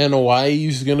 and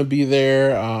Hawaii's gonna be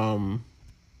there.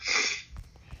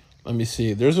 Let me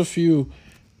see. There's a few.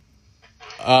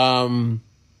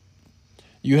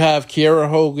 You have Kiera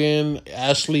Hogan,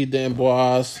 Ashley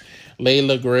D'Amboise,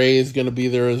 Layla Gray is gonna be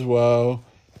there as well.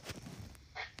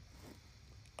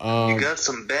 You got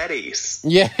some baddies.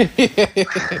 Yeah.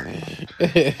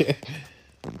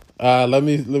 Let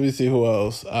me see who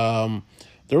else.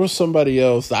 There was somebody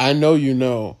else that I know you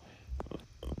know.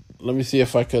 Let me see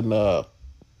if I can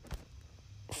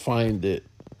find it.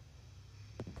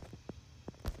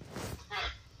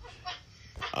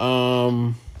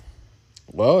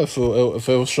 Well, if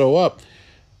it'll show up,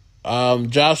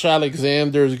 Josh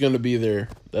Alexander is gonna be there.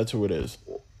 That's who it is.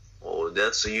 Oh,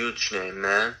 that's a huge name,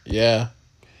 man. Yeah,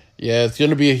 it's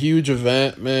gonna be a huge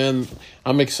event, man.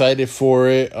 I'm excited for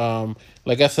it.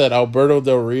 Like I said, Alberto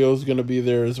Del Rio is gonna be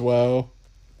there as well.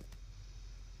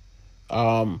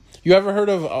 You ever heard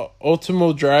of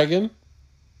Ultimo Dragon?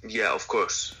 Yeah, of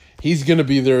course. He's gonna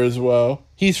be there as well.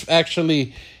 He's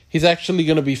actually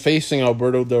gonna be facing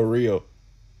Alberto Del Rio.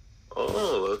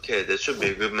 Oh, okay. That should be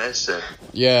a good match then.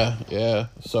 Yeah.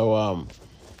 So,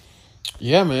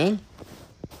 yeah, man.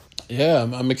 Yeah,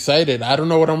 I'm excited. I don't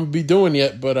know what I'm gonna be doing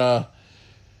yet, but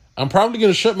I'm probably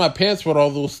gonna shit my pants with all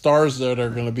those stars that are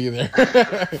gonna be there.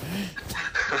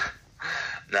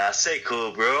 Nah, say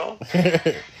cool, bro.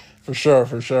 For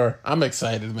sure. I'm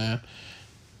excited, man.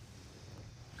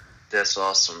 That's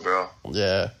awesome, bro.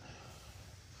 Yeah.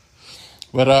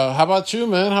 But how about you,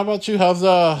 man? How about you? How's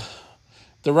the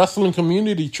wrestling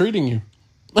community treating you?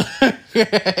 Like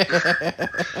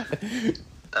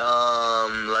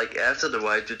after the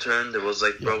White return, there was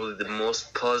like probably the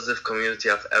most positive community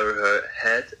I've ever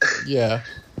had. Yeah.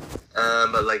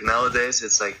 But like nowadays,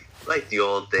 it's like the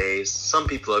old days. Some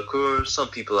people are cool, some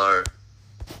people are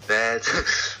bad.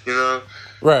 You know.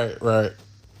 Right.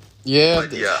 Yeah.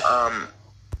 But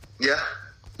yeah.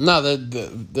 No,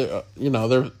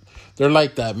 they're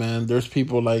like that, man. There's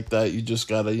people like that. You just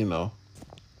gotta, Of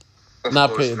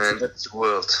not course, pay man. That's the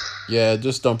world. Yeah,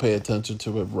 just don't pay attention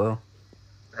to it, bro.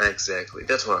 Exactly.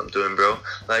 That's what I'm doing, bro.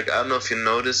 Like, I don't know if you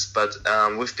noticed, but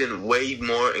we've been way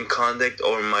more in contact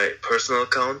over my personal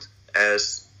account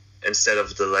instead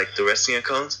of the wrestling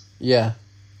account. Yeah.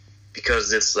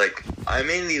 Because it's like, I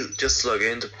mainly just log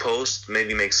in to post,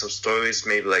 maybe make some stories,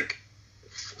 maybe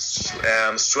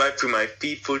swipe through my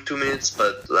feed for 2 minutes,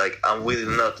 but I'm really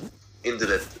not into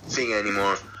that thing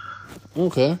anymore.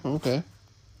 Okay.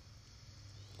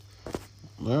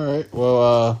 All right.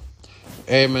 Well,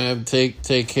 hey man,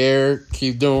 take care.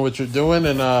 Keep doing what you're doing,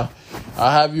 and I'll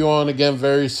have you on again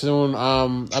very soon.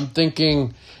 I'm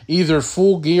thinking either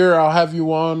Full Gear I'll have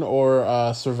you on,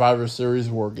 or Survivor Series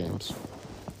War Games.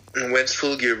 When's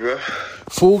Full Gear, bro?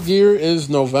 Full Gear is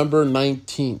November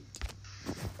 19th.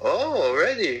 Oh,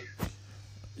 already?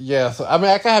 Yeah, so I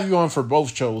mean I can have you on for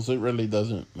both shows. It really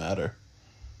doesn't matter.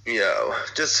 Yeah,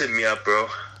 just hit me up, bro.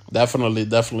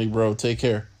 Definitely, bro. Take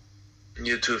care.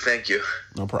 You too, thank you.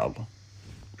 No problem.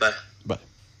 Bye.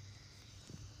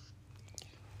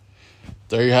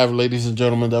 There you have it, ladies and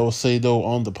gentlemen. That was Seydo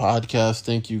on the podcast.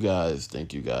 Thank you guys.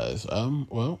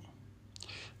 Well,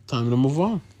 time to move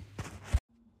on.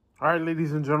 All right,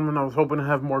 ladies and gentlemen, I was hoping to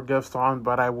have more guests on,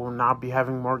 but I will not be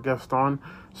having more guests on.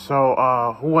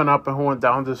 So, who went up and who went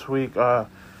down this week? Who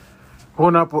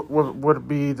went up would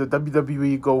be the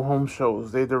WWE Go Home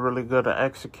shows. They did really good at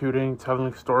executing,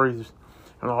 telling stories,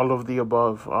 and all of the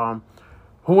above.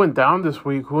 Who went down this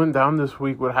week? Would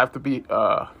have to be,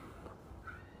 I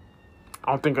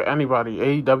don't think of anybody.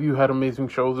 AEW had amazing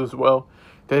shows as well.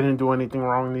 They didn't do anything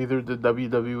wrong, neither did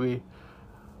WWE.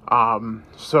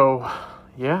 So,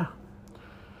 yeah.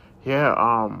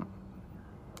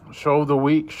 Show of the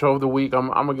week. I'm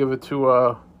gonna give it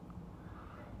to,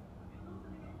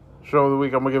 show of the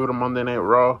week, I'm gonna give it a Monday Night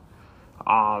Raw.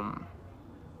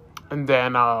 And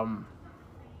then,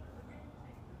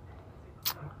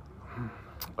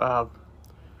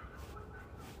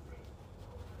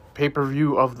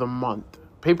 pay-per-view of the month.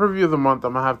 I'm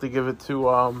gonna have to give it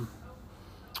to,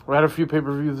 we had a few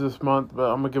pay-per-views this month, but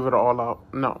I'm gonna give it all out.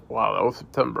 No, wow, that was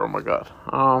September, oh my god.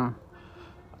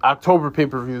 October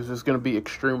pay-per-views is gonna be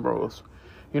Extreme Rules.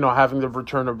 Having the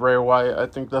return of Bray Wyatt, I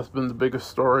think that's been the biggest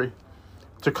story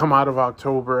to come out of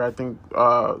October. I think,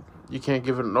 you can't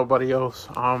give it to nobody else.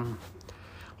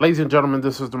 Ladies and gentlemen,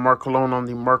 this is the Mark Colon on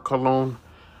the Mark Colon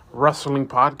Wrestling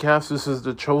Podcast. This is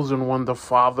the chosen one, the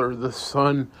father, the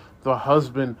son, the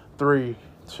husband. 3,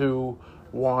 2,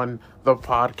 1, the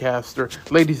podcaster.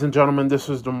 Ladies and gentlemen, this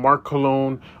is the Mark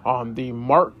Colon on the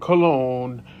Mark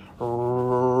Colon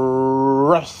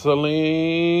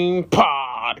Wrestling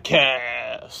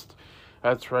Podcast.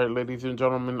 That's right, ladies and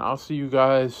gentlemen. I'll see you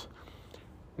guys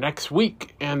next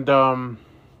week. And sorry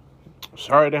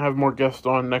I didn't have more guests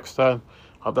on next time.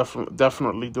 I'll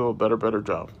definitely do a better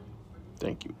job.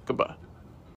 Thank you. Goodbye.